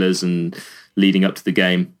trailers and leading up to the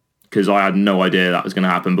game, because I had no idea that was going to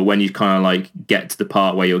happen. But when you kind of like get to the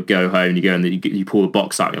part where you'll go home, you go and you pull the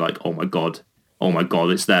box out, you're like, oh my god,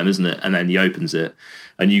 it's them, isn't it? And then he opens it,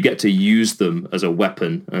 and you get to use them as a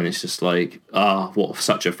weapon, and it's just like, what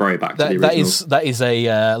such a throwback to the original. That is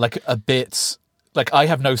a like a bit like I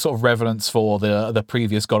have no sort of reverence for the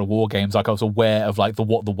previous God of War games. Like I was aware of like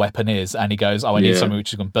what the weapon is, and he goes, "Oh, I need something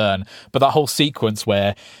which is going to burn." But that whole sequence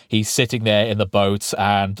where he's sitting there in the boat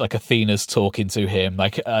and like Athena's talking to him,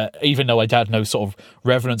 like even though I had no sort of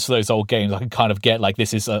reverence for those old games, I can kind of get like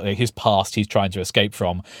this is his past he's trying to escape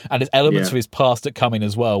from, and there's elements of his past that come in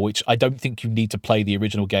as well, which I don't think you need to play the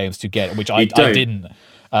original games to get, which I didn't,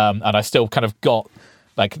 and I still kind of got.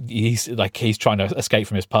 Like he's trying to escape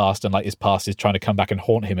from his past, and like his past is trying to come back and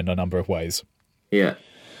haunt him in a number of ways. Yeah,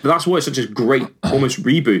 but that's why it's such a great almost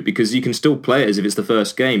reboot, because you can still play it as if it's the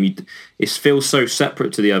first game. It feels so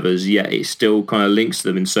separate to the others, yet it still kind of links to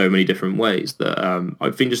them in so many different ways that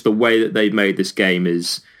I think just the way that they've made this game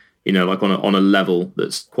is, like on a level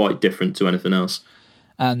that's quite different to anything else.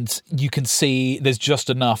 And you can see there's just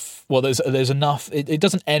enough. Well, there's enough. It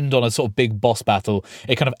doesn't end on a sort of big boss battle.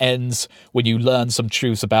 It kind of ends when you learn some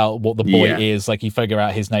truths about what the boy is. Like you figure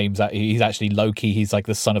out his name's that he's actually Loki. He's like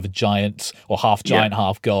the son of a giant, or half giant,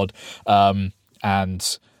 half god. And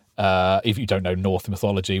if you don't know Norse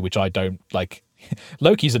mythology, which I don't, like,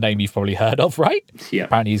 Loki's a name you've probably heard of, right? Yeah.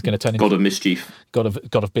 Apparently he's going to turn into God of mischief. God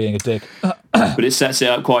of being a dick. But it sets it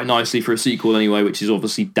up quite nicely for a sequel anyway, which is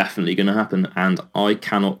obviously definitely going to happen, and I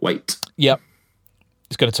cannot wait. Yep.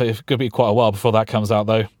 It's going to be quite a while before that comes out,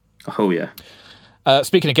 though. Oh, yeah.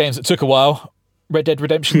 Speaking of games that took a while, Red Dead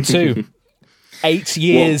Redemption 2. 8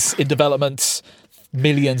 years in development,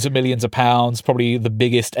 millions and millions of pounds, probably the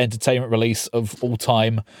biggest entertainment release of all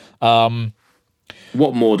time.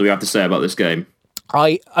 What more do we have to say about this game?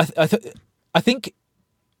 I think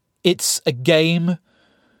it's a game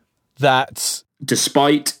that,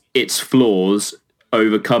 despite its flaws,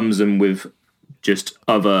 overcomes them with just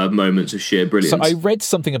other moments of sheer brilliance. So I read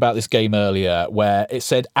something about this game earlier where it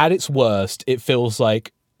said at its worst, it feels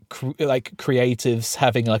like creatives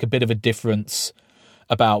having like a bit of a difference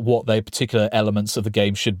about what their particular elements of the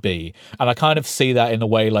game should be. And I kind of see that in a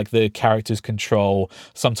way like the character's control.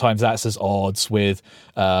 Sometimes that's at odds with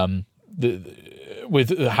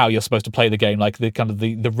with how you're supposed to play the game. Like the kind of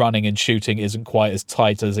the running and shooting isn't quite as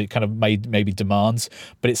tight as it kind of maybe demands.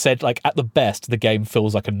 But it said like at the best, the game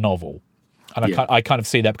feels like a novel. And I kind of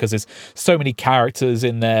see that because there's so many characters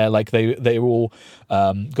in there. Like they all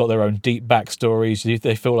got their own deep backstories.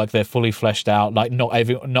 They feel like they're fully fleshed out. Like not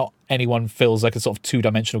anyone feels like a sort of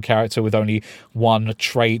two-dimensional character with only one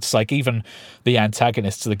trait. Like even the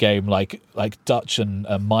antagonists of the game, like Dutch and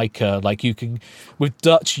Micah. Like with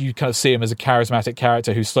Dutch, you kind of see him as a charismatic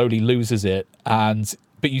character who slowly loses it,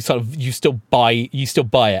 but you still buy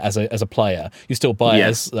it as a player. You still buy it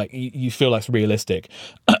as like you feel like it's realistic.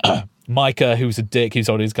 Micah, who's a dick, who's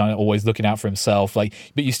always looking out for himself, but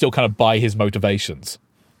you still kind of buy his motivations.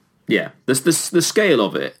 Yeah, the scale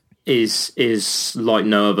of it is like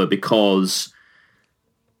no other because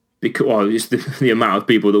it's the amount of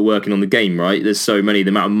people that are working on the game, right? There's so many. The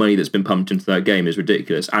amount of money that's been pumped into that game is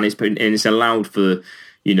ridiculous, and it's allowed for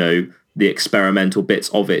the experimental bits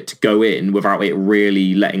of it to go in without it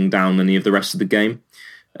really letting down any of the rest of the game.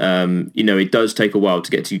 It does take a while to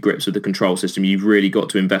get to grips with the control system. You've really got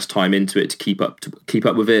to invest time into it to keep up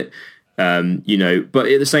with it. But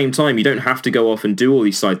at the same time, you don't have to go off and do all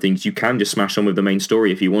these side things. You can just smash on with the main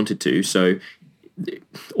story if you wanted to. So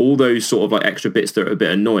all those sort of like extra bits that are a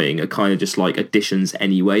bit annoying are kind of just like additions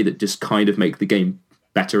anyway that just kind of make the game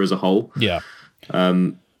better as a whole. Yeah.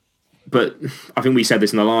 But I think we said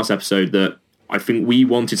this in the last episode that I think we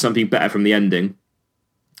wanted something better from the ending.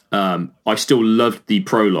 I still loved the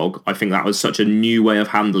prologue. I think that was such a new way of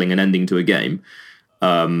handling an ending to a game.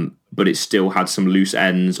 But it still had some loose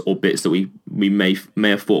ends or bits that we may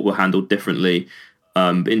have thought were handled differently.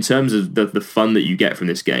 But in terms of the fun that you get from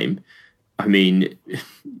this game, I mean,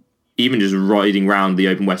 even just riding around the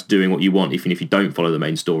open west doing what you want, even if you don't follow the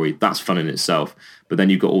main story, that's fun in itself. But then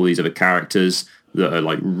you've got all these other characters that are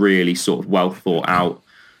like really sort of well thought out.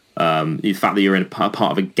 The fact that you're in a part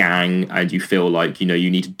of a gang and you feel like you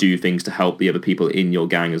need to do things to help the other people in your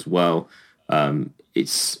gang as well.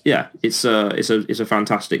 It's a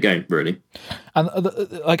fantastic game, really. And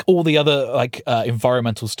like all the other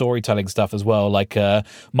environmental storytelling stuff as well. Like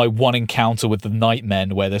my one encounter with the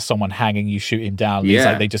Nightmen, where there's someone hanging, you shoot him down. Yeah.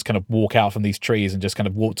 Like they just kind of walk out from these trees and just kind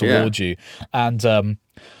of walk towards you. And the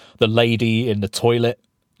lady in the toilet.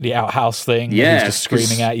 The outhouse thing, who's just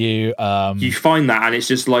screaming at you. You find that, and it's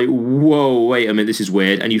just like, whoa, wait a minute, this is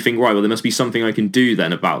weird. And you think, right, well, there must be something I can do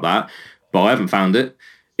then about that. But I haven't found it.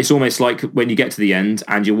 It's almost like when you get to the end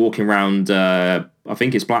and you're walking around, I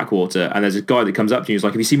think it's Blackwater, and there's a guy that comes up to you and he's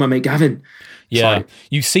like, have you seen my mate Gavin? Yeah,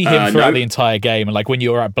 you see him throughout the entire game. And like when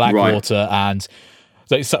you're at Blackwater and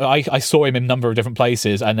So I saw him in a number of different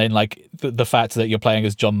places, and then like the fact that you're playing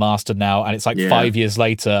as John Marston now, and it's like 5 years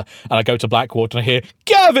later, and I go to Blackwater and I hear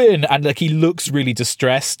Gavin, and like he looks really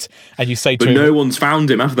distressed, and you say to him, no one's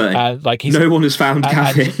found him, have they? Like no one has found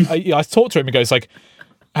Gavin. And I talked to him and goes like,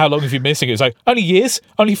 how long have you been missing? It was like, only years,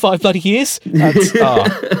 only 5 bloody years.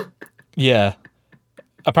 Yeah.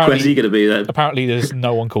 Apparently, where's he going to be then? Apparently, there's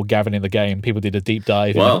no one called Gavin in the game. People did a deep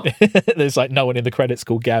dive. Wow. There's like no one in the credits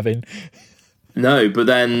called Gavin. No, but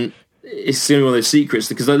then it's one of those secrets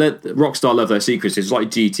because Rockstar love their secrets. It's like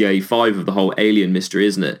GTA 5 of the whole alien mystery,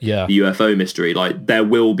 isn't it? Yeah. The UFO mystery. Like there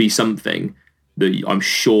will be something that I'm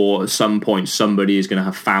sure at some point somebody is going to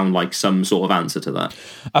have found like some sort of answer to that.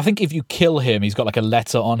 I think if you kill him, he's got like a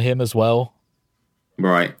letter on him as well.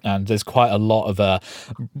 Right. And there's quite a lot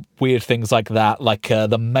of weird things like that. Like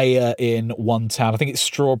the mayor in one town, I think it's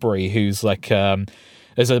Strawberry, who's like,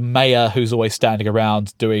 there's a mayor who's always standing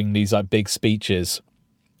around doing these like big speeches.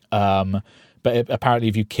 But apparently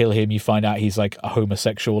if you kill him, you find out he's like a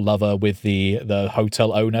homosexual lover with the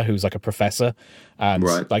hotel owner who's like a professor. And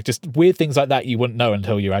like just weird things like that you wouldn't know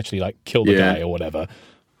until you actually like kill the guy or whatever.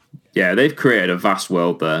 Yeah, they've created a vast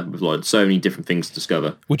world there with like so many different things to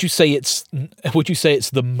discover. Would you say it's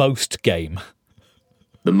the most game?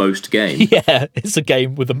 The most game? Yeah, it's a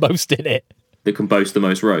game with the most in it. That can boast the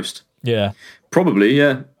most roast. Yeah. Probably,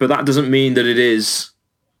 yeah. But that doesn't mean that it is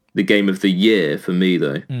the game of the year for me,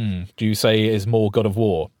 though. Do you say it is more God of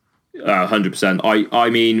War? 100%. I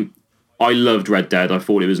mean, I loved Red Dead. I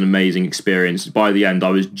thought it was an amazing experience. By the end,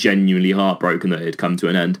 I was genuinely heartbroken that it had come to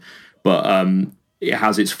an end. But it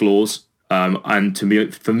has its flaws. And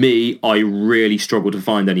for me, I really struggled to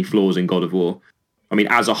find any flaws in God of War. I mean,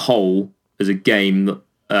 as a whole, as a game,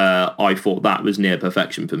 I thought that was near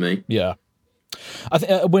perfection for me. Yeah. I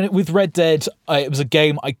think with Red Dead, it was a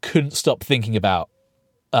game I couldn't stop thinking about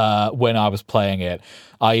when I was playing it.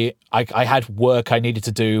 I had work I needed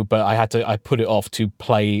to do, but I put it off to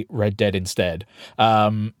play Red Dead instead.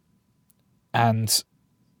 And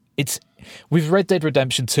it's with Red Dead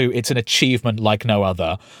Redemption 2, it's an achievement like no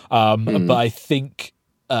other. But I think,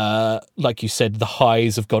 like you said, the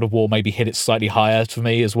highs of God of War maybe hit it slightly higher for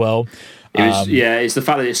me as well. It's the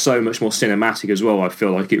fact that it's so much more cinematic as well. I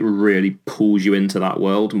feel like it really pulls you into that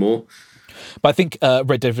world more. But I think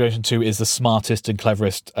Red Dead Redemption 2 is the smartest and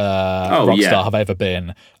cleverest Rockstar have ever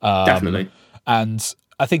been. Definitely. And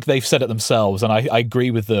I think they've said it themselves, and I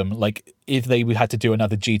agree with them. Like, if they had to do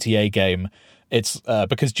another GTA game, it's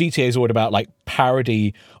because GTA is all about like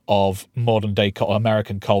parody of modern day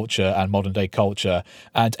American culture and modern day culture,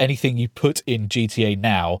 and anything you put in GTA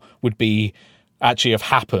now would be actually have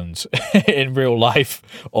happened in real life,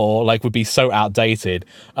 or like would be so outdated.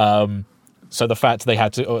 So the fact they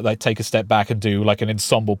had to like take a step back and do like an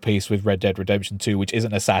ensemble piece with Red Dead Redemption 2, which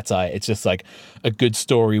isn't a satire, it's just like a good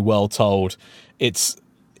story, well told. It's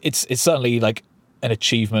certainly like an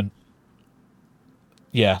achievement.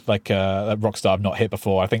 Yeah, like Rockstar I've not hit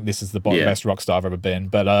before. I think this is the best Rockstar I've ever been.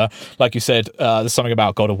 But like you said, there's something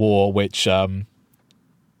about God of War which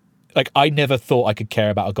like I never thought I could care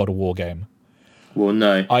about a God of War game. Well,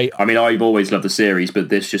 no. I mean, I've always loved the series, but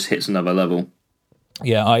this just hits another level.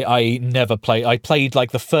 Yeah, I never played. I played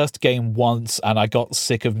like the first game once, and I got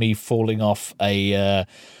sick of me falling off a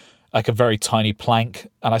very tiny plank.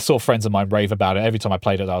 And I saw friends of mine rave about it. Every time I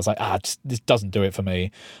played it, I was like, this doesn't do it for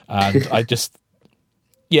me. And I just,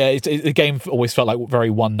 the game always felt like very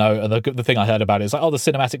one note. And the thing I heard about it is like, the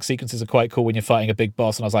cinematic sequences are quite cool when you're fighting a big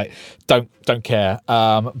boss. And I was like, don't care.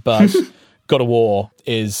 But God of War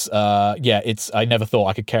is, I never thought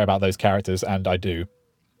I could care about those characters, and I do.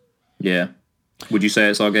 Yeah. Would you say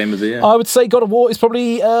it's our game of the year? I would say God of War is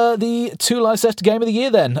probably the Two Lives Left game of the year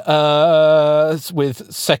then.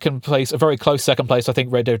 With second place, a very close second place, I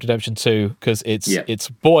think Red Dead Redemption 2, because it's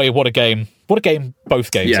boy, what a game. What a game both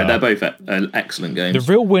games are. Yeah, they're both excellent games.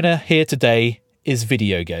 The real winner here today is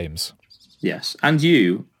video games. Yes, and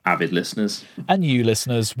you, avid listeners. And you,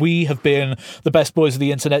 listeners. We have been the best boys of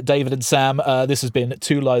the internet, David and Sam. This has been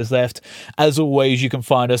Two Lives Left. As always, you can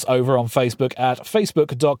find us over on Facebook at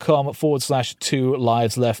facebook.com/Two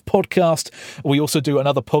Lives Left podcast. We also do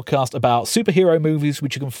another podcast about superhero movies,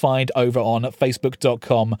 which you can find over on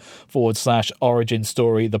facebook.com/Origin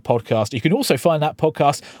Story, the podcast. You can also find that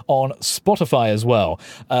podcast on Spotify as well,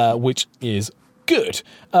 which is good.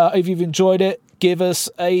 If you've enjoyed it, give us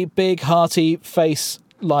a big hearty face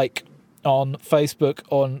like on Facebook,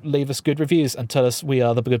 leave us good reviews and tell us we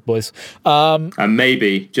are the good boys. And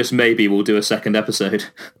maybe, just maybe, we'll do a second episode.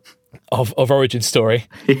 of Origin Story.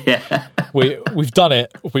 Yeah. We've done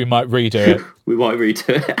it. We might redo it. We might redo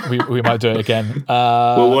it. We might do it again.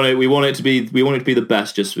 We want it to be the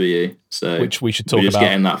best just for you. So which we should talk we're just about.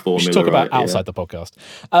 getting that formula. We should talk about right, outside the podcast.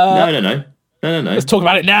 No. Let's talk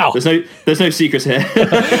about it now. There's no secrets here.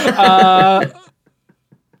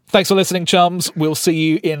 Thanks for listening, chums. We'll see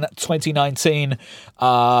you in 2019,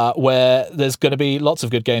 where there's going to be lots of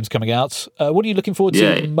good games coming out. What are you looking forward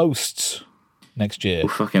to most next year? Oh,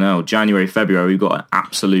 fucking hell. January, February, we've got an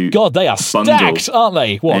absolute God, they are bundle. stacked, aren't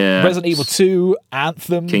they? What? Yeah. Resident Evil 2,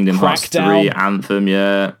 Anthem, Kingdom Hearts 3, Crackdown. Anthem,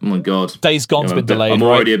 yeah. Oh my God. Days Gone's been delayed. I'm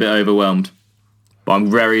already a bit overwhelmed. But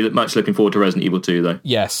I'm very much looking forward to Resident Evil 2, though.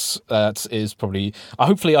 Yes, that is probably...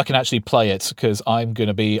 hopefully I can actually play it, because I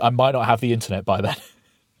might not have the internet by then.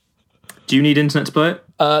 Do you need internet to play it?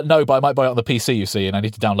 No, but I might buy it on the PC, you see, and I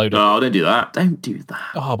need to download it. Oh, don't do that. Don't do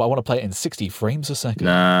that. Oh, but I want to play it in 60 frames a second.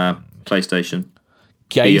 Nah, PlayStation.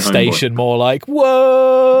 Gay station, more like, what?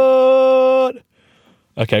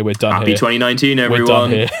 Okay, we're done Happy here. 2019, everyone. We're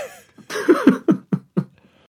done here.